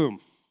has a loom.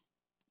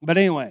 But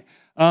anyway,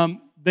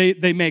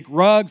 they make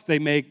rugs, they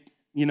make,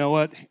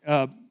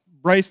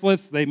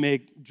 bracelets, they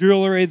make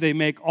jewelry, they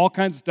make all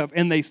kinds of stuff,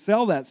 and they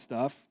sell that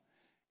stuff.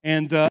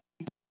 And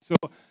so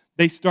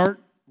they start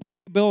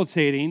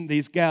rehabilitating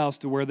these gals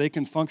to where they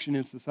can function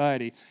in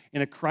society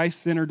in a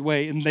Christ-centered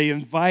way, and they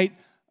invite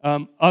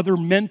other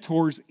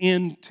mentors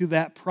into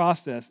that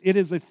process. It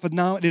is a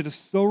phenomenon. It is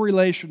so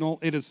relational.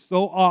 It is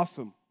so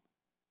awesome.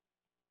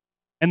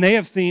 And they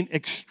have seen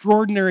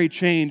extraordinary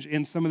change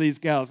in some of these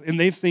gals. And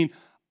they've seen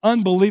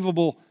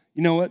unbelievable,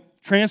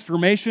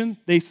 transformation.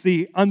 They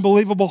see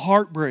unbelievable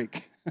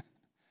heartbreak.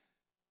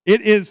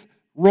 It is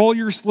roll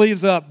your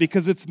sleeves up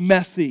because it's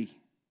messy.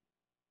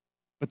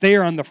 But they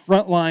are on the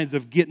front lines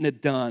of getting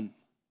it done.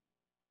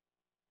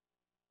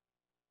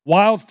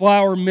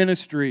 Wildflower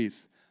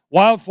Ministries.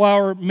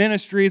 Wildflower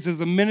Ministries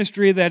is a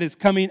ministry that is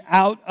coming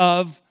out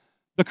of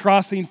the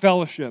Crossing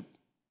Fellowship.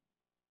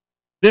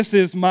 This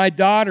is my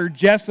daughter,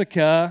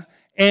 Jessica,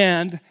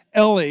 and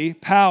Ellie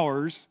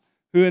Powers,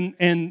 who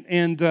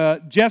and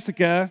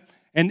Jessica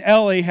and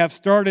Ellie have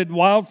started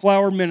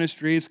Wildflower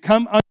Ministries,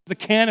 come under the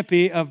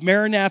canopy of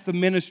Maranatha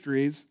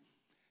Ministries,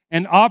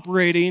 and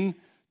operating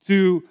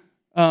to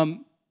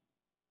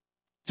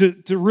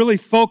really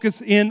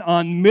focus in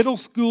on middle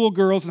school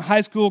girls and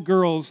high school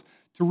girls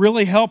to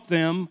really help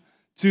them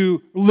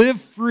to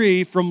live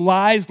free from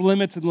lies,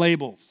 limits, and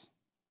labels.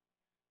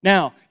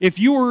 Now, if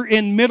you were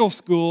in middle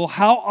school,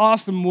 how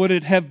awesome would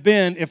it have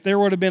been if there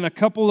would have been a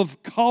couple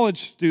of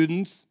college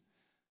students,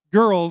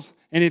 girls,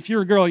 and if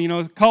you're a girl,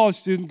 college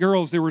student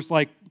girls, they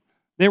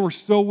were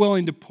so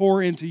willing to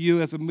pour into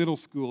you as a middle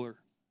schooler.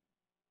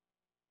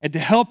 And to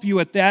help you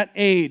at that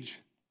age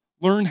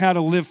learn how to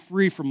live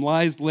free from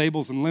lies,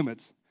 labels, and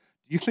limits.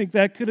 Do you think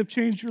that could have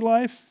changed your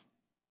life?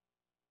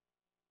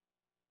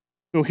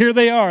 So here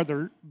they are.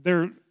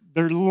 They're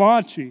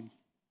launching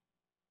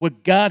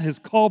what God has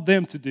called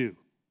them to do.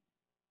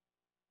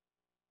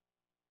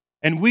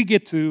 And we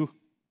get to,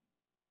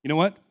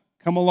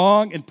 come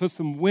along and put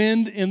some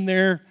wind in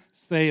their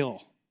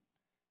sail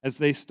as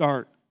they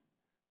start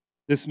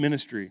this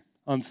ministry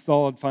on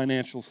solid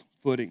financial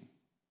footing.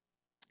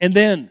 And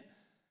then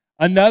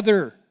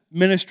another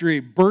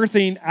ministry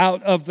birthing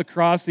out of the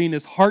Crossing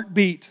is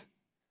Heartbeat.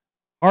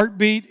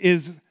 Heartbeat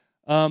is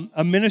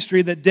a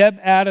ministry that Deb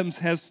Adams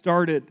has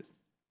started.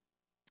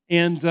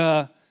 And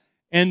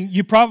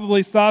you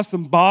probably saw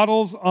some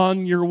bottles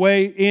on your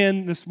way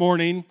in this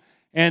morning.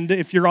 And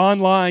if you're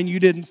online, you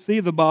didn't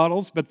see the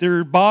bottles, but there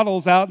are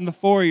bottles out in the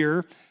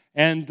foyer.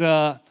 And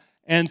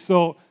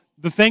so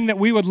the thing that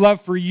we would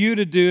love for you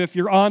to do, if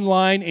you're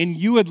online and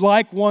you would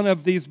like one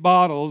of these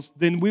bottles,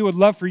 then we would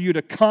love for you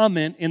to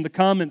comment in the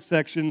comment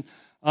section.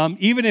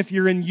 Even if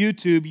you're in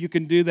YouTube, you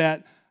can do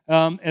that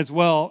as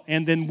well.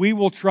 And then we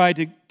will try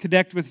to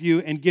connect with you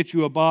and get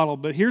you a bottle.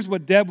 But here's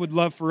what Deb would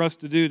love for us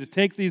to do, to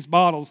take these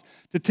bottles,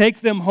 to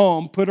take them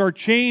home, put our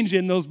change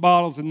in those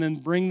bottles, and then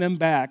bring them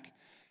back.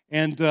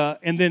 And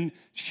then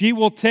she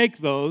will take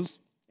those,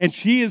 and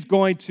she is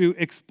going to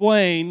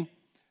explain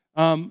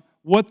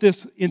what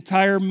this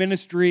entire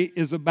ministry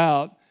is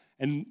about.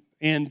 And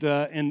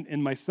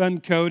my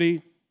son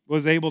Cody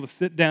was able to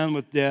sit down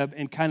with Deb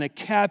and kind of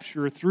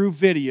capture through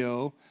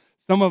video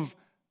some of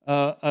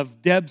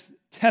Deb's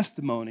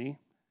testimony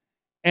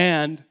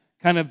and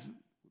kind of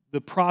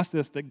the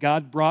process that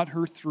God brought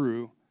her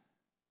through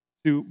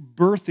to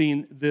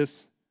birthing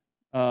this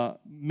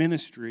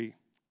ministry.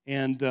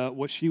 And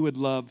what she would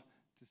love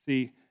to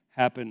see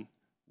happen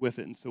with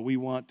it. And so we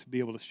want to be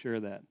able to share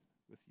that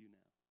with you now.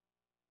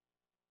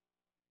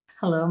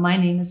 Hello, my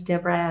name is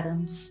Deborah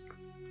Adams.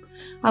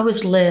 I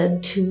was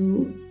led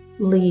to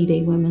lead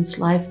a women's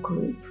life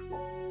group.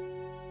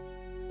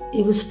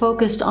 It was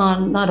focused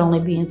on not only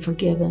being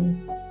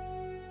forgiven,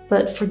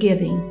 but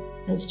forgiving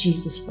as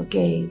Jesus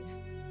forgave.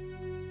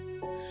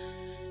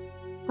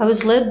 I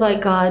was led by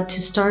God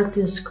to start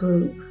this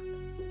group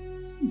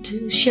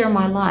to share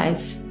my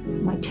life,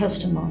 my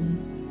testimony.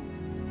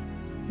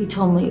 He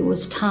told me it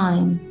was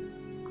time.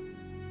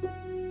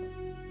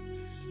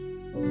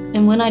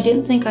 And when I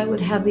didn't think I would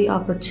have the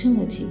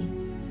opportunity,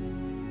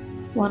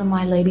 one of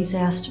my ladies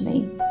asked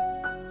me,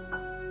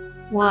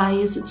 "Why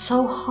is it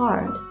so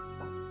hard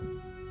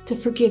to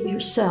forgive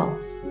yourself?"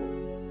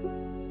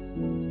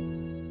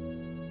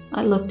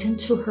 I looked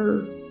into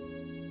her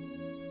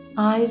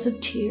eyes of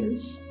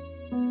tears,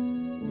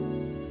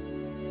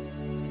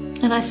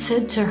 and I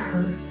said to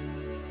her,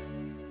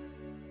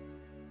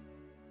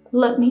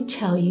 "Let me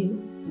tell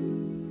you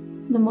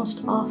the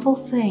most awful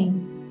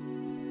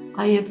thing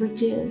I ever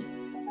did."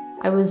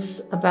 I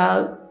was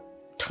about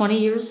 20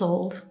 years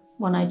old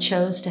when I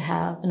chose to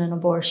have an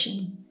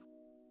abortion.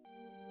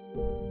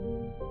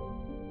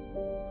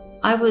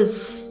 I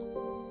was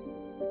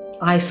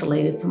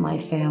isolated from my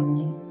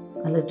family.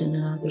 I lived in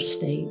another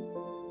state.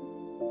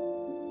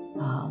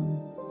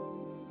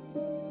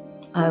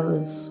 I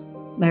was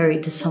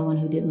married to someone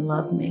who didn't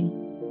love me.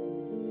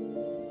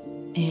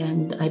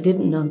 And I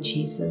didn't know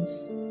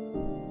Jesus,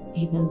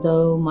 even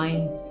though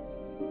my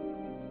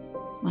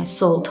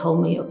soul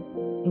told me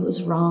it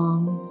was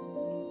wrong.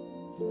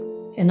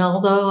 And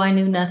although I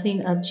knew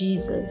nothing of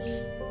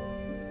Jesus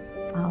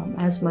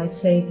as my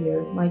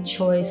Savior, my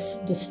choice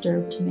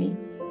disturbed me.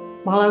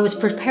 While I was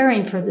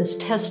preparing for this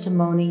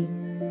testimony,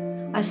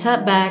 I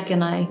sat back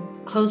and I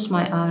closed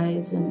my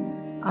eyes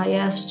and I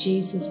asked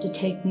Jesus to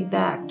take me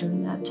back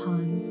during that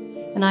time.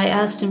 And I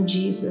asked him,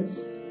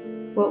 "Jesus,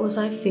 what was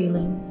I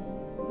feeling?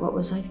 What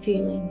was I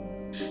feeling?"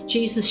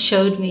 Jesus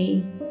showed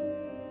me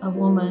a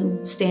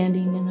woman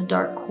standing in a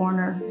dark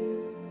corner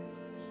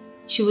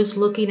She was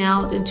looking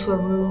out into a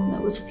room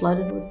that was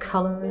flooded with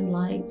color and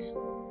light.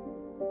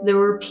 There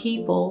were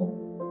people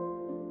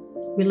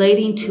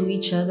relating to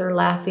each other,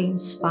 laughing,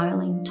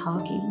 smiling,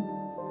 talking.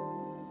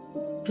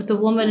 But the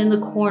woman in the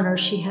corner,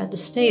 she had to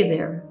stay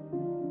there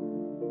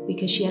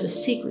because she had a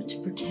secret to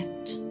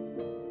protect.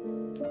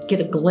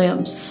 Get a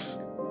glimpse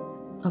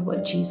of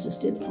what Jesus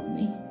did for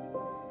me.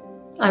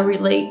 I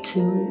relate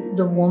to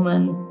the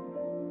woman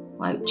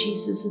like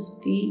Jesus'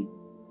 feet.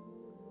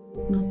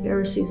 And the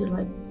Pharisees are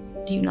like,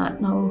 do you not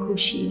know who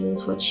she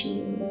is, what she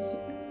is?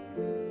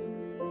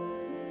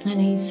 And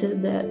he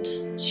said that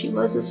she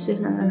was a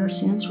sinner and her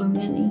sins were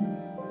many,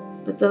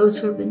 but those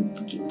who have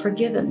been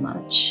forgiven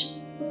much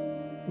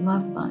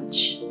love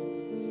much.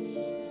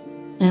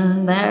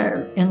 And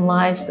therein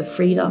lies the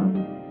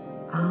freedom.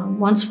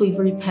 Once we've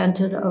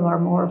repented of our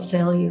moral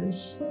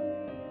failures,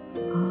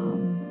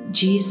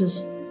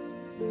 Jesus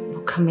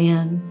will come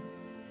in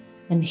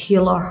and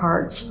heal our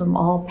hearts from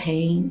all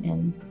pain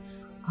and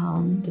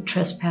the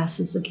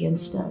trespasses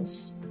against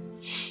us.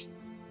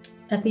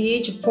 At the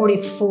age of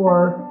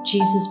 44,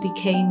 Jesus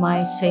became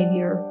my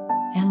Savior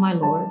and my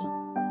Lord.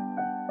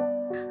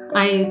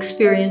 I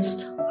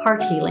experienced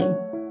heart healing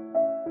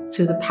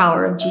through the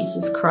power of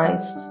Jesus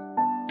Christ.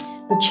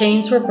 The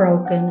chains were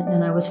broken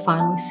and I was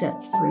finally set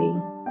free.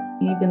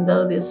 Even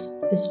though this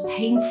is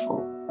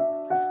painful,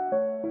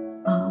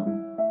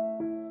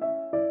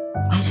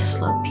 I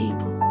just love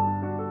people.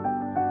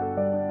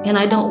 And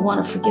I don't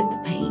want to forget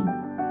the pain.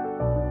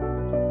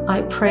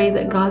 I pray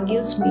that God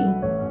gives me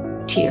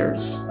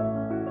tears.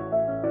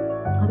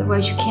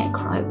 Otherwise, you can't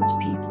cry with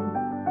people.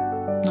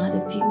 Not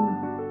if you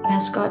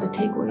ask God to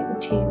take away the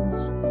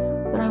tears.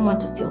 But I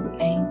want to feel the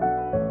pain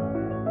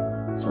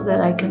so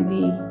that I can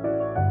be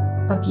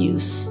of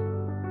use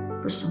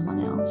for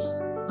someone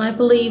else. I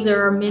believe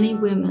there are many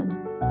women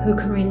who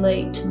can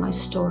relate to my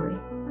story.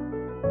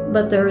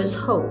 But there is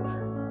hope.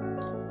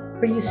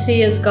 For you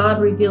see, as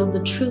God revealed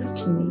the truth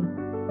to me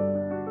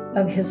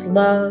of His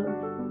love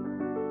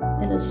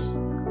and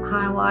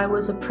how I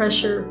was a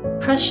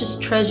precious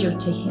treasure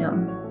to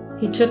Him,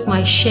 He took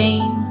my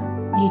shame,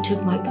 He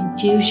took my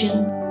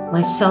confusion,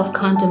 my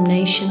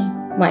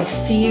self-condemnation, my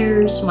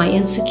fears, my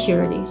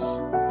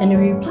insecurities, and He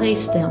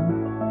replaced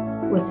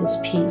them with His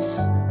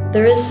peace.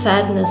 There is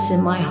sadness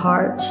in my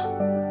heart,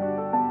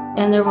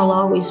 and there will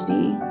always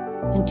be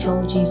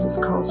until Jesus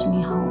calls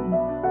me home.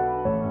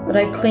 But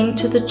I cling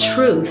to the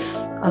truth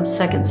of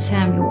 2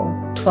 Samuel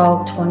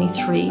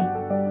 12:23.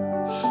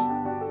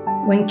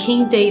 When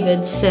King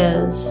David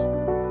says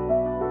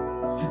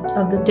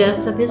of the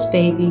death of his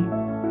baby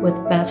with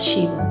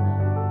Bathsheba,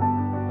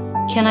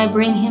 can I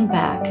bring him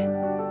back?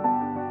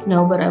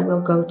 No, but I will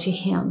go to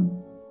him.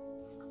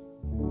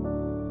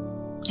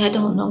 I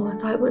don't know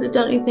if I would have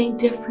done anything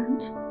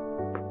different,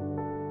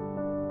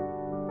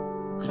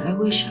 but I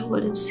wish I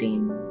would have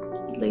seen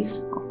at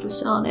least an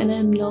ultrasound and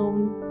have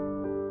known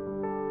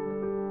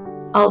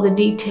all the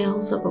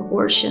details of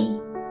abortion.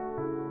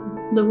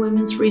 The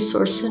Women's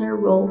Resource Center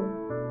will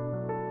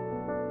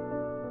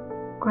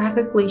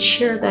graphically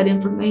share that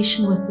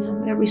information with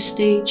them, every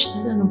stage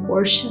that an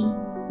abortion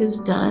is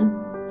done,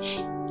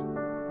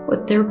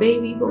 what their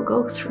baby will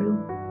go through.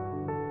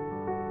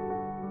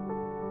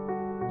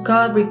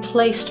 God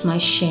replaced my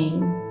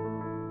shame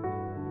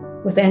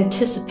with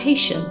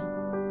anticipation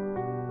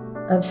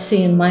of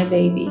seeing my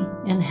baby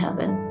in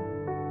heaven.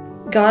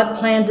 God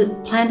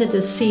planted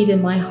a seed in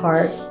my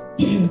heart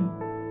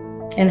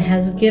and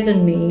has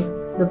given me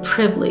the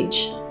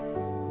privilege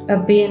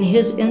of being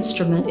His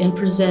instrument in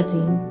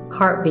presenting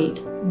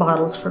heartbeat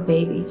bottles for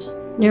babies.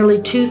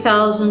 Nearly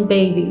 2,000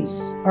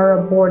 babies are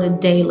aborted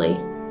daily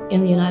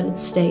in the United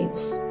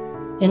States.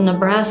 In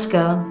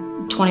Nebraska,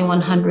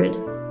 2,100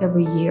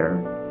 every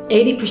year.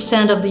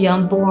 80% of the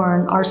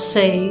unborn are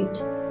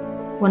saved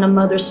when a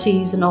mother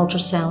sees an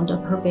ultrasound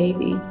of her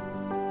baby,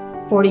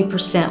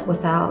 40%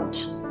 without.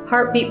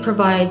 Heartbeat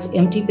provides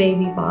empty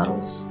baby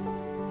bottles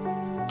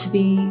to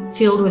be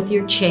filled with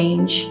your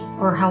change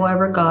or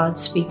however God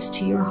speaks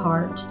to your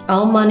heart.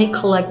 All money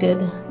collected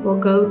will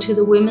go to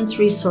the Women's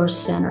Resource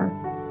Center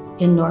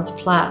in North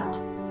Platte,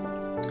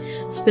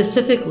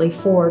 specifically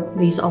for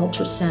these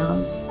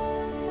ultrasounds.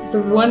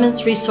 The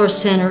Women's Resource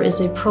Center is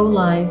a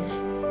pro-life,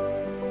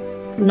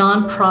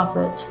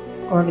 nonprofit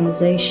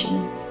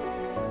organization.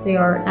 They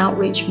are an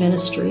outreach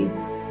ministry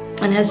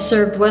and has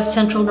served West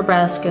Central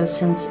Nebraska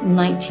since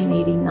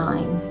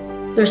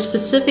 1989. Their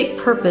specific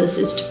purpose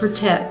is to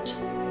protect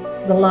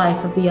the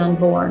life of the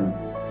unborn.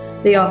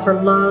 They offer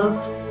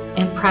love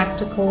and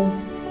practical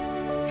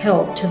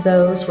help to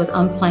those with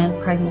unplanned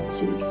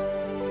pregnancies.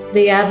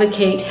 They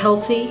advocate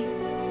healthy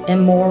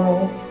and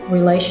moral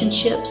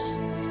relationships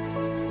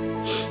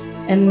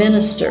and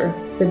minister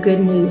the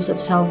good news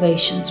of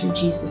salvation through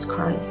Jesus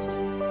Christ.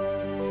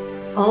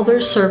 All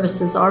their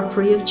services are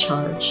free of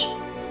charge.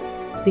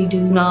 They do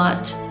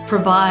not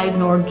provide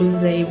nor do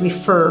they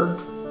refer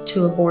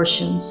to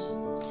abortions.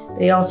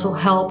 They also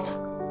help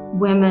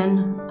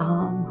women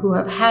who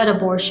have had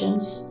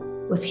abortions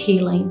with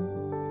healing,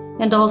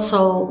 and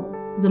also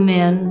the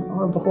men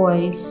or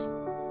boys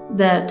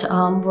that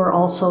were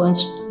also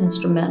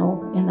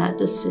instrumental in that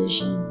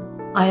decision.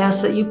 I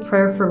ask that you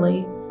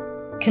prayerfully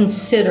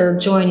consider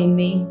joining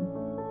me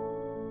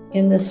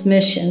in this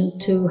mission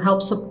to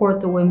help support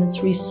the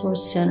Women's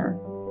Resource Center.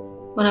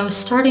 When I was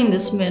starting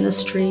this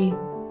ministry,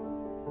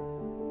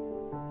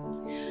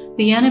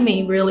 the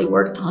enemy really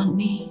worked on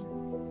me.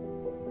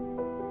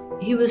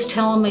 He was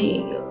telling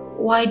me,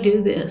 why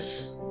do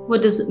this?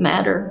 What does it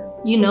matter?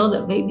 You know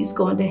that baby's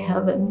going to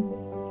heaven.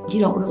 You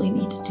don't really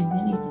need to do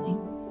anything.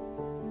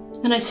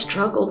 And I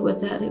struggled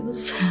with that. It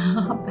was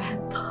a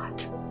bad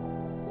thought.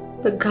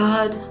 But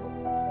God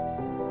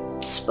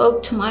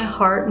spoke to my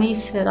heart and He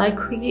said, I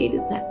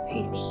created that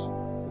baby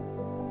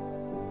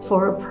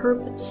for a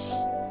purpose.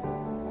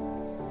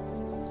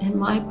 And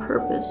my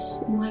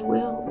purpose and my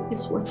will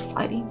is worth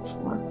fighting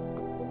for.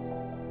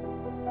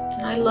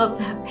 And I love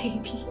that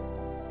baby.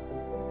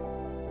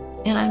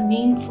 And I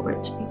mean for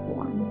it to be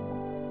born.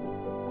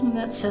 And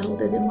that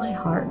settled it in my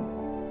heart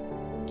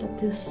that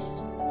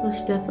this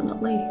was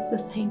definitely the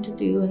thing to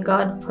do, and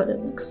God put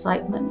an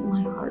excitement in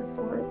my heart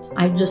for it.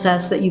 I just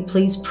ask that you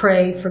please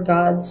pray for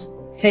God's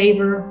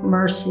favor,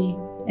 mercy,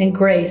 and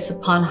grace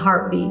upon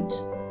Heartbeat,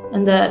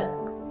 and that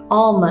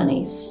all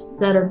monies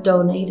that are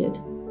donated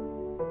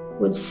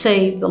would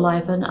save the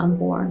life of an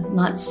unborn,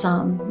 not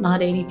some,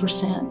 not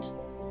 80%,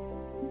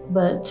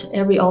 but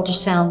every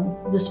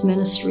ultrasound this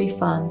ministry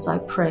funds, I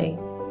pray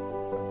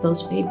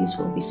those babies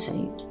will be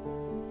saved.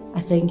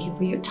 I thank you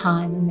for your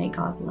time, and may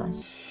God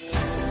bless.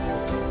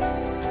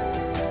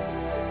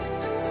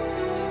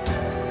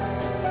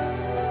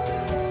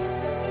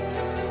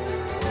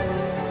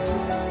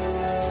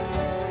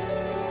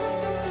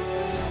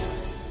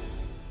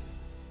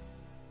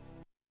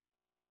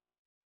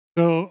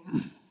 So,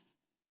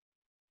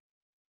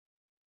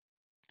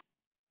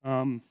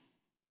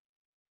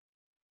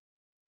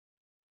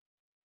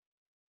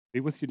 be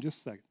with you in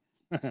just a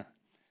second.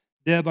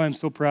 Deb, I'm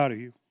so proud of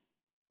you.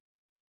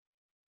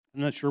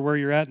 I'm not sure where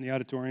you're at in the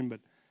auditorium, but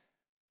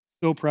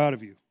so proud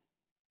of you.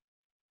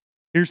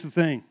 Here's the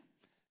thing.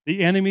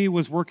 The enemy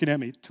was working at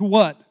me. To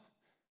what?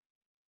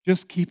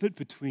 Just keep it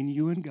between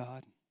you and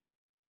God.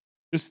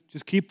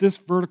 Just keep this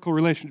vertical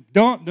relationship.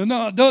 Don't go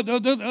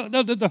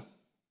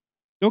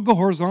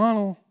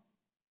horizontal.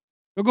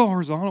 Don't go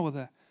horizontal with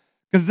that.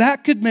 Because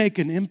that could make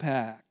an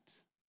impact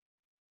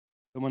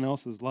on someone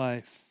else's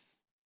life.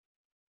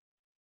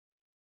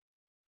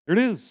 There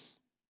it is.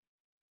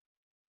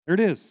 There it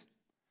is.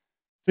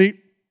 See,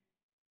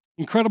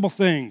 incredible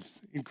things,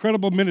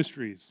 incredible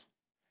ministries,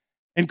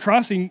 and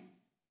crossing,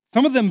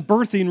 some of them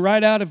birthing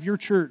right out of your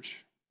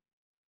church.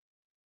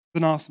 It's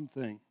an awesome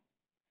thing.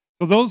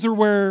 So those are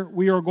where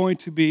we are going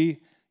to be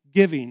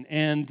giving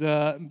and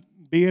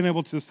being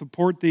able to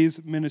support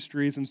these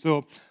ministries. And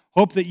so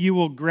hope that you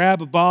will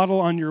grab a bottle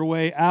on your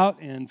way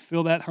out and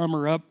fill that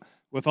Hummer up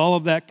with all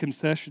of that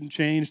concession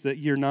change that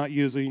you're not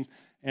using,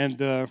 and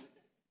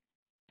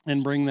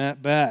bring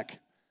that back.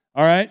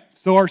 All right?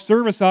 So our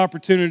service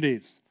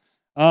opportunities.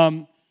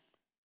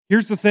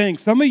 Here's the thing.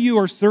 Some of you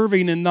are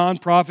serving in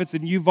nonprofits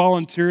and you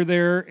volunteer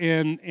there,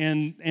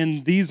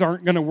 and these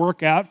aren't going to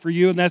work out for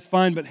you, and that's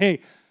fine. But hey,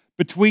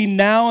 between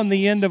now and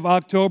the end of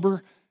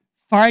October,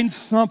 find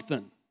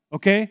something,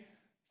 okay?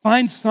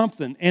 Find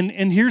something.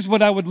 And here's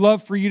what I would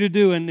love for you to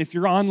do. And if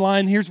you're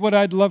online, here's what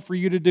I'd love for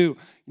you to do. You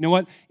know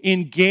what?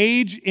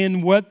 Engage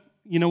in what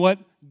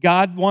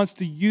God wants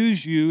to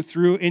use you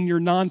through in your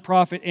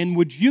nonprofit. And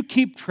would you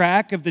keep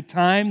track of the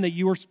time that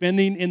you are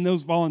spending in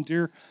those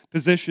volunteer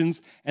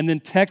positions, and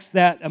then text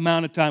that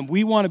amount of time?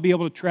 We want to be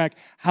able to track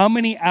how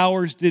many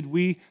hours did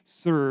we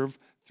serve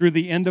through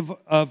the end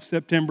of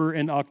September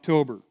and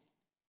October.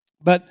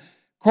 But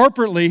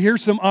corporately,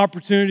 here's some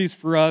opportunities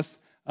for us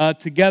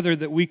together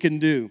that we can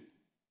do.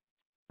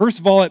 First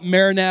of all, at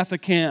Maranatha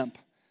Camp.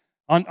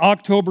 On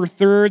October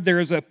 3rd, there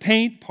is a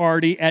paint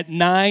party at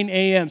 9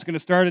 a.m. It's going to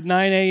start at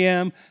 9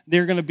 a.m.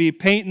 They're going to be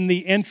painting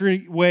the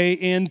entryway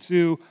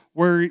into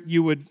where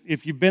you would,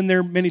 if you've been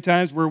there many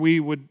times, where we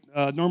would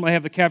normally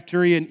have the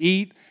cafeteria and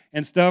eat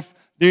and stuff.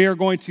 They are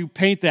going to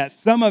paint that.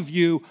 Some of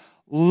you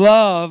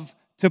love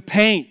to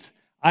paint.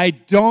 I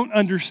don't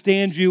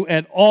understand you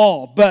at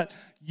all, but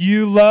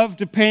you love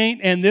to paint,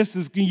 and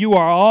you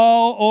are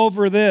all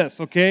over this,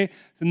 okay?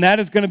 And that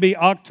is going to be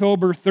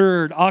October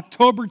 3rd.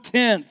 October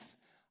 10th.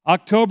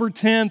 October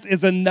 10th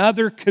is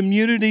another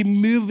community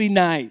movie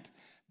night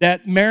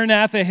that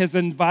Maranatha has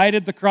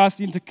invited the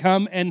Crossing to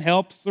come and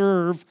help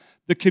serve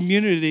the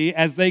community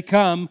as they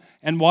come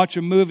and watch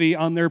a movie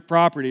on their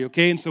property,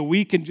 okay? And so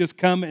we can just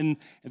come and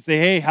say,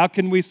 hey, how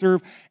can we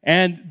serve?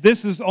 And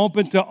this is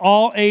open to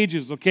all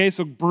ages, okay?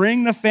 So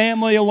bring the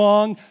family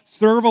along,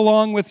 serve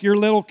along with your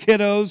little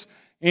kiddos,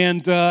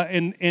 and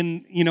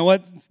you know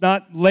what? It's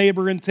not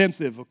labor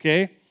intensive,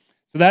 okay?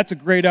 So that's a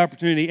great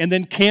opportunity. And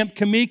then Camp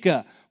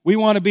Kamika. We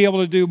want to be able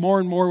to do more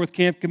and more with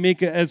Camp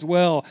Kamika as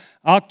well.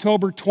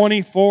 October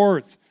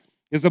 24th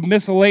is a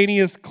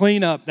miscellaneous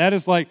cleanup. That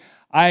is like,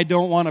 I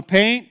don't want to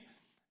paint.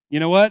 You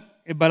know what?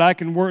 But I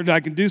can work. I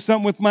can do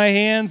something with my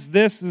hands.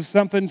 This is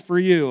something for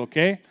you,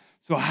 okay?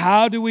 So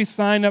how do we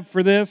sign up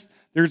for this?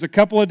 there's a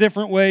couple of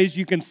different ways.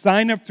 You can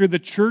sign up through the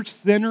Church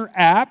Center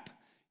app.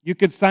 You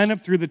can sign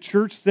up through the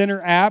Church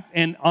Center app,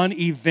 and on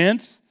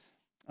events,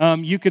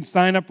 you can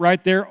sign up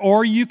right there,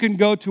 or you can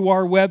go to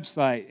our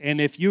website. And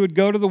if you would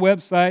go to the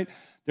website,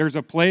 there's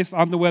a place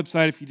on the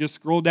website, if you just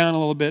scroll down a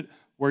little bit,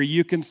 where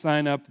you can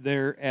sign up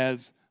there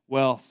as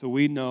well, so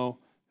we know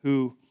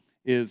who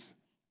is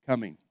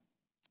coming.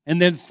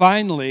 And then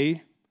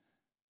finally,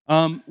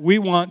 we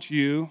want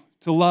you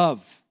to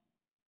love.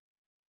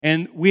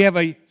 And we have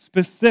a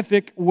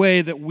specific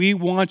way that we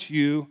want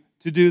you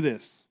to do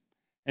this.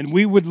 And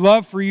we would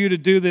love for you to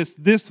do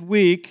this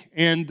week,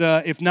 and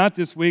if not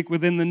this week,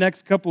 within the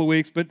next couple of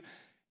weeks. But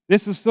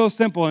this is so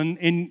simple.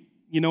 And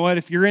you know what?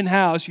 If you're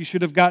in-house, you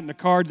should have gotten a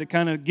card that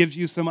kind of gives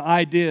you some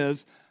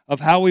ideas of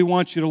how we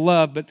want you to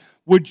love. But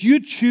would you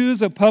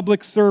choose a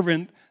public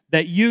servant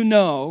that you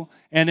know,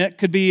 and it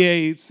could be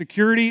a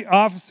security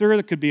officer,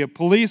 it could be a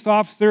police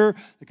officer,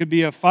 it could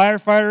be a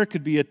firefighter, it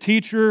could be a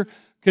teacher,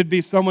 could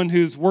be someone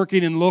who's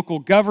working in local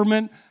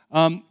government,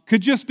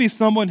 could just be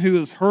someone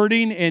who is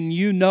hurting and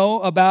you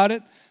know about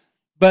it.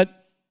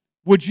 But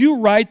would you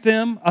write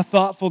them a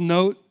thoughtful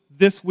note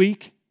this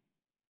week?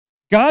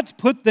 God's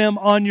put them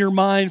on your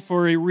mind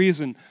for a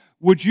reason.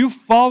 Would you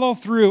follow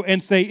through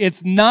and say,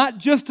 it's not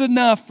just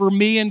enough for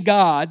me and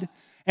God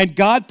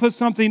put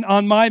something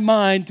on my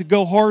mind to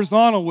go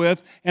horizontal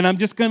with, and I'm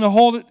just going to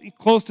hold it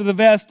close to the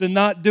vest and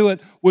not do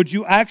it? Would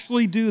you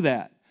actually do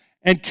that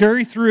and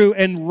carry through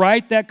and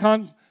write that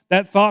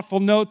thoughtful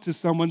note to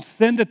someone,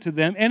 send it to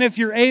them, and if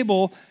you're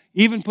able,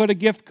 even put a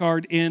gift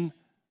card in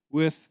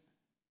with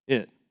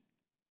it?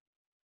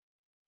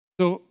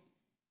 So,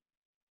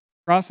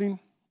 Crossing,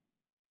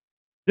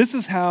 this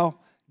is how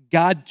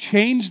God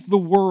changed the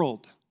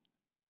world.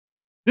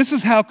 This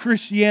is how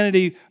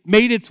Christianity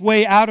made its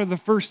way out of the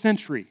first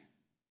century.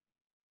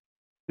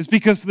 It's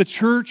because the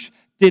church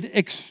did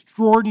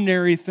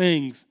extraordinary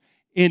things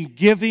in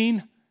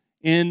giving,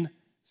 in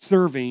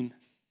serving,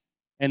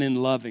 and in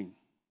loving.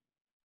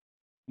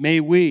 May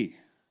we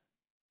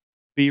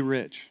be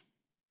rich.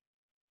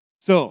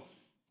 So,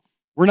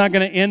 we're not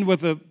going to end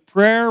with a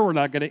prayer. We're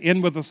not going to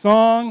end with a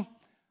song.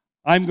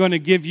 I'm going to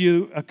give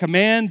you a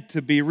command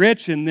to be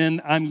rich, and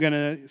then I'm going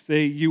to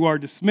say you are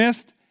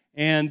dismissed.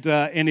 And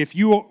if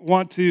you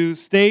want to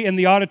stay in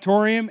the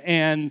auditorium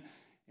and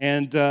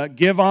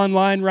give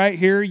online right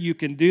here, you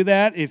can do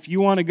that. If you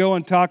want to go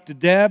and talk to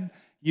Deb,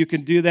 you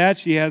can do that.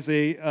 She has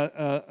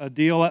a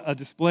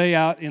display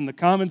out in the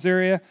commons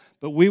area.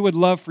 But we would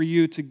love for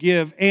you to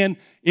give, and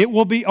it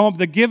will be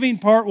the giving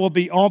part will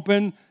be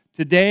open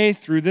today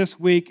through this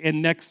week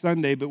and next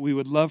Sunday. But we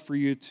would love for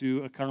you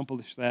to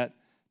accomplish that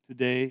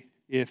today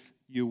if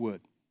you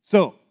would.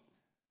 So,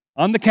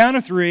 on the count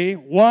of 3,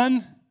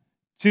 1,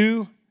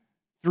 2,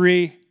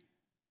 3,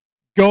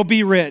 go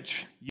be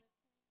rich.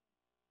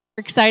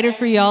 We're excited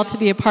for you all to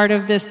be a part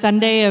of this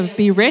Sunday of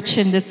Be Rich,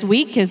 and this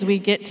week as we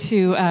get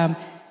to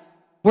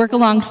work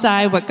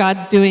alongside what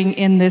God's doing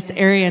in this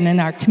area and in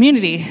our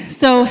community.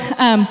 So,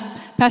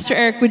 Pastor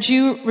Eric, would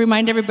you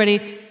remind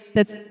everybody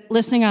that's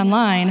listening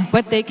online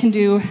what they can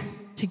do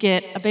to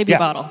get a baby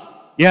bottle?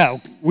 Yeah,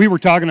 we were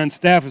talking on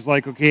staff. It's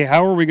like, okay,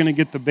 how are we going to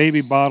get the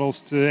baby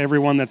bottles to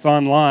everyone that's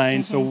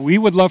online? Mm-hmm. So we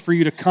would love for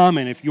you to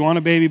comment. If you want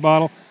a baby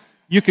bottle,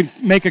 you can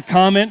make a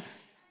comment.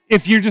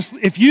 If you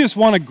just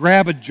want to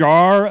grab a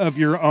jar of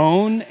your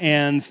own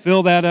and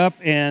fill that up,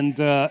 and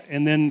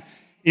then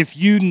if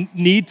you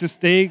need to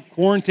stay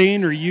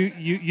quarantined or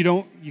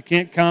you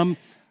can't come,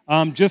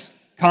 just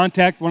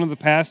contact one of the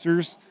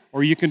pastors,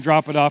 or you can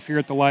drop it off here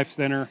at the Life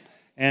Center,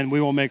 and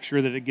we will make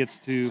sure that it gets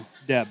to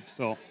Deb.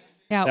 So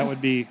that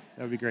would be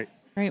great.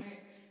 Right.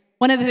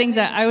 One of the things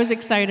that I was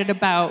excited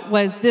about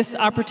was this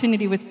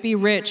opportunity with Be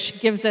Rich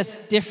gives us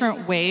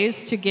different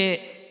ways to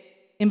get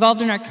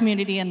involved in our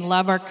community and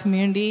love our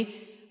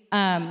community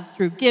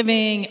through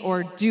giving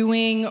or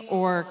doing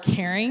or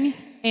caring.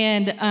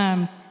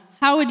 And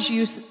how would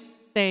you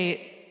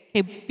say,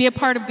 okay, be a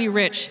part of Be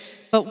Rich,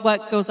 but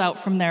what goes out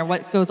from there?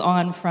 What goes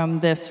on from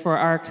this for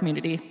our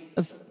community?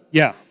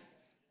 Yeah.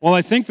 Well,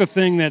 I think the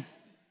thing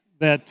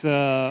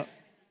that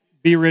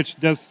Be Rich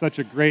does such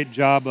a great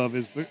job of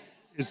is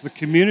the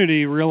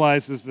community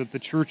realizes that the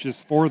church is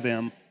for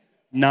them,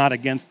 not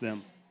against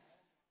them.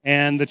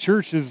 And the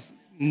church has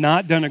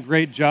not done a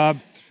great job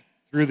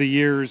through the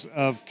years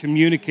of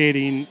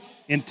communicating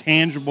in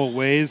tangible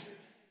ways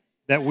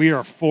that we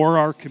are for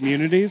our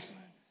communities.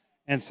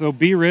 And so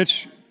Be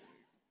Rich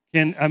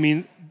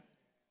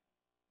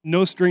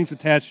no strings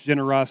attached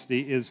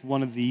generosity is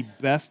one of the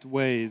best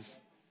ways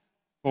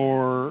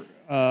for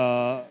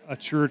a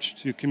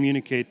church to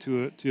communicate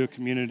to a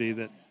community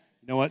that,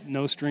 you know what,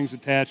 no strings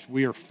attached,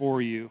 we are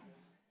for you,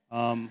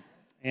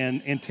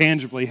 and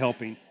tangibly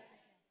helping.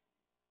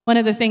 One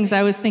of the things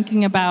I was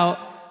thinking about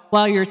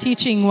while you were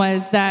teaching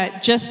was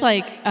that just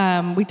like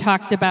we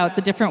talked about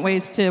the different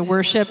ways to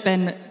worship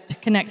and to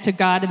connect to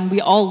God, and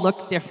we all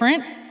look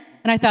different.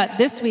 And I thought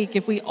this week,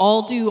 if we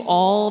all do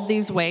all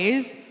these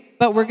ways,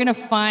 but we're going to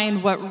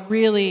find what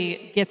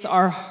really gets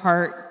our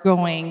heart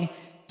going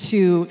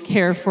to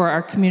care for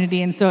our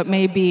community. And so it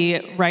may be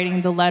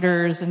writing the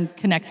letters and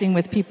connecting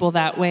with people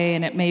that way,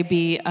 and it may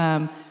be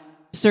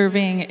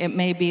serving, it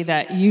may be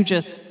that you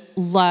just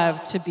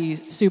love to be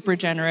super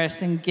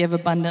generous and give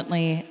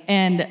abundantly,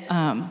 and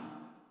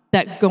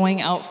that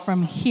going out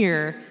from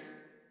here,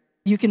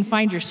 you can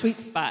find your sweet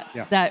spot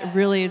that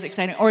really is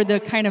exciting, or the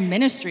kind of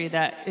ministry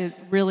that it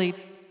really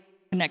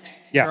connects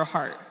to your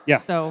heart.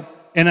 So.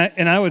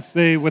 And I would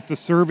say with the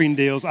serving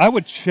deals, I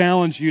would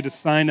challenge you to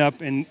sign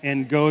up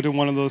and go to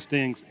one of those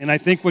things. And I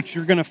think what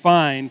you're going to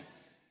find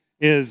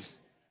is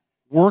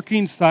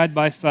working side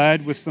by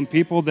side with some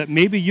people that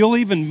maybe you'll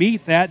even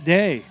meet that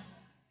day,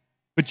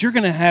 but you're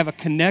going to have a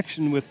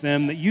connection with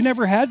them that you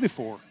never had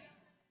before.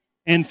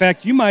 In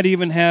fact, you might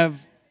even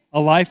have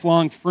a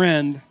lifelong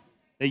friend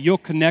that you'll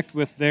connect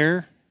with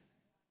there.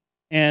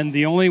 And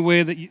the only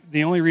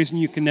reason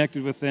you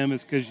connected with them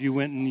is because you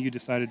went and you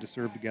decided to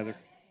serve together.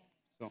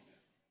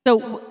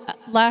 So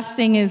last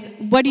thing is,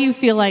 what do you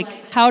feel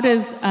like, how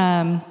does,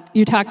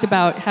 you talked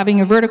about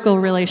having a vertical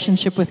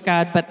relationship with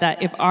God, but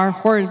that if our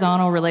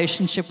horizontal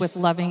relationship with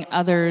loving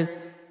others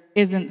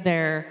isn't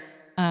there,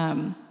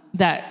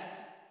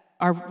 that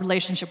our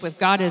relationship with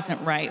God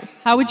isn't right.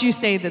 How would you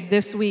say that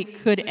this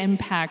week could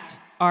impact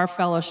our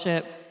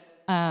fellowship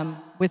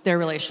with their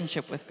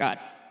relationship with God?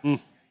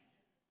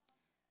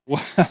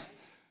 Well,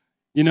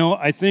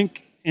 I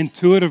think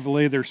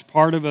intuitively there's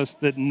part of us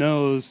that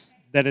knows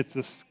that it's a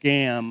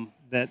scam,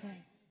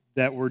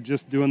 that we're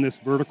just doing this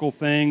vertical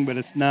thing, but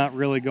it's not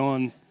really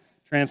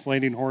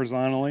translating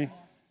horizontally.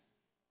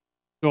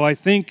 So I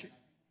think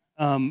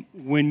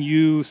when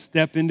you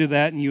step into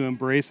that and you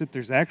embrace it,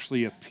 there's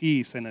actually a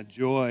peace and a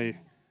joy.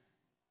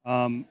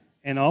 And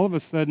all of a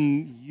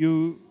sudden,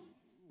 you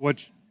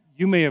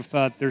may have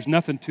thought there's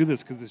nothing to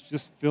this because it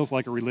just feels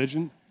like a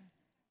religion.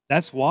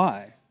 That's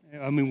why.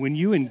 I mean, when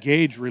you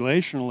engage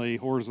relationally,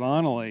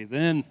 horizontally,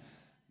 then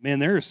man,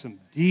 there is some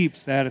deep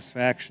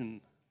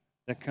satisfaction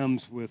that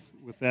comes with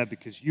that,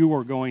 because you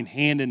are going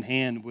hand in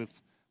hand with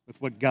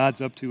what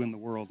God's up to in the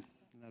world.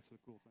 And that's a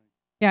cool thing.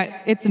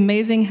 Yeah, it's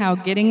amazing how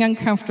getting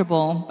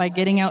uncomfortable by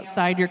getting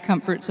outside your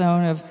comfort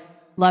zone of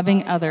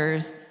loving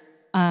others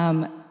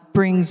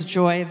brings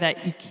joy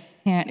that you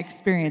can't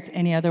experience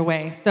any other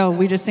way. So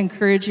we just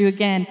encourage you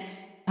again,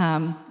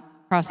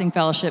 Crossing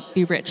Fellowship,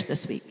 be rich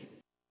this week.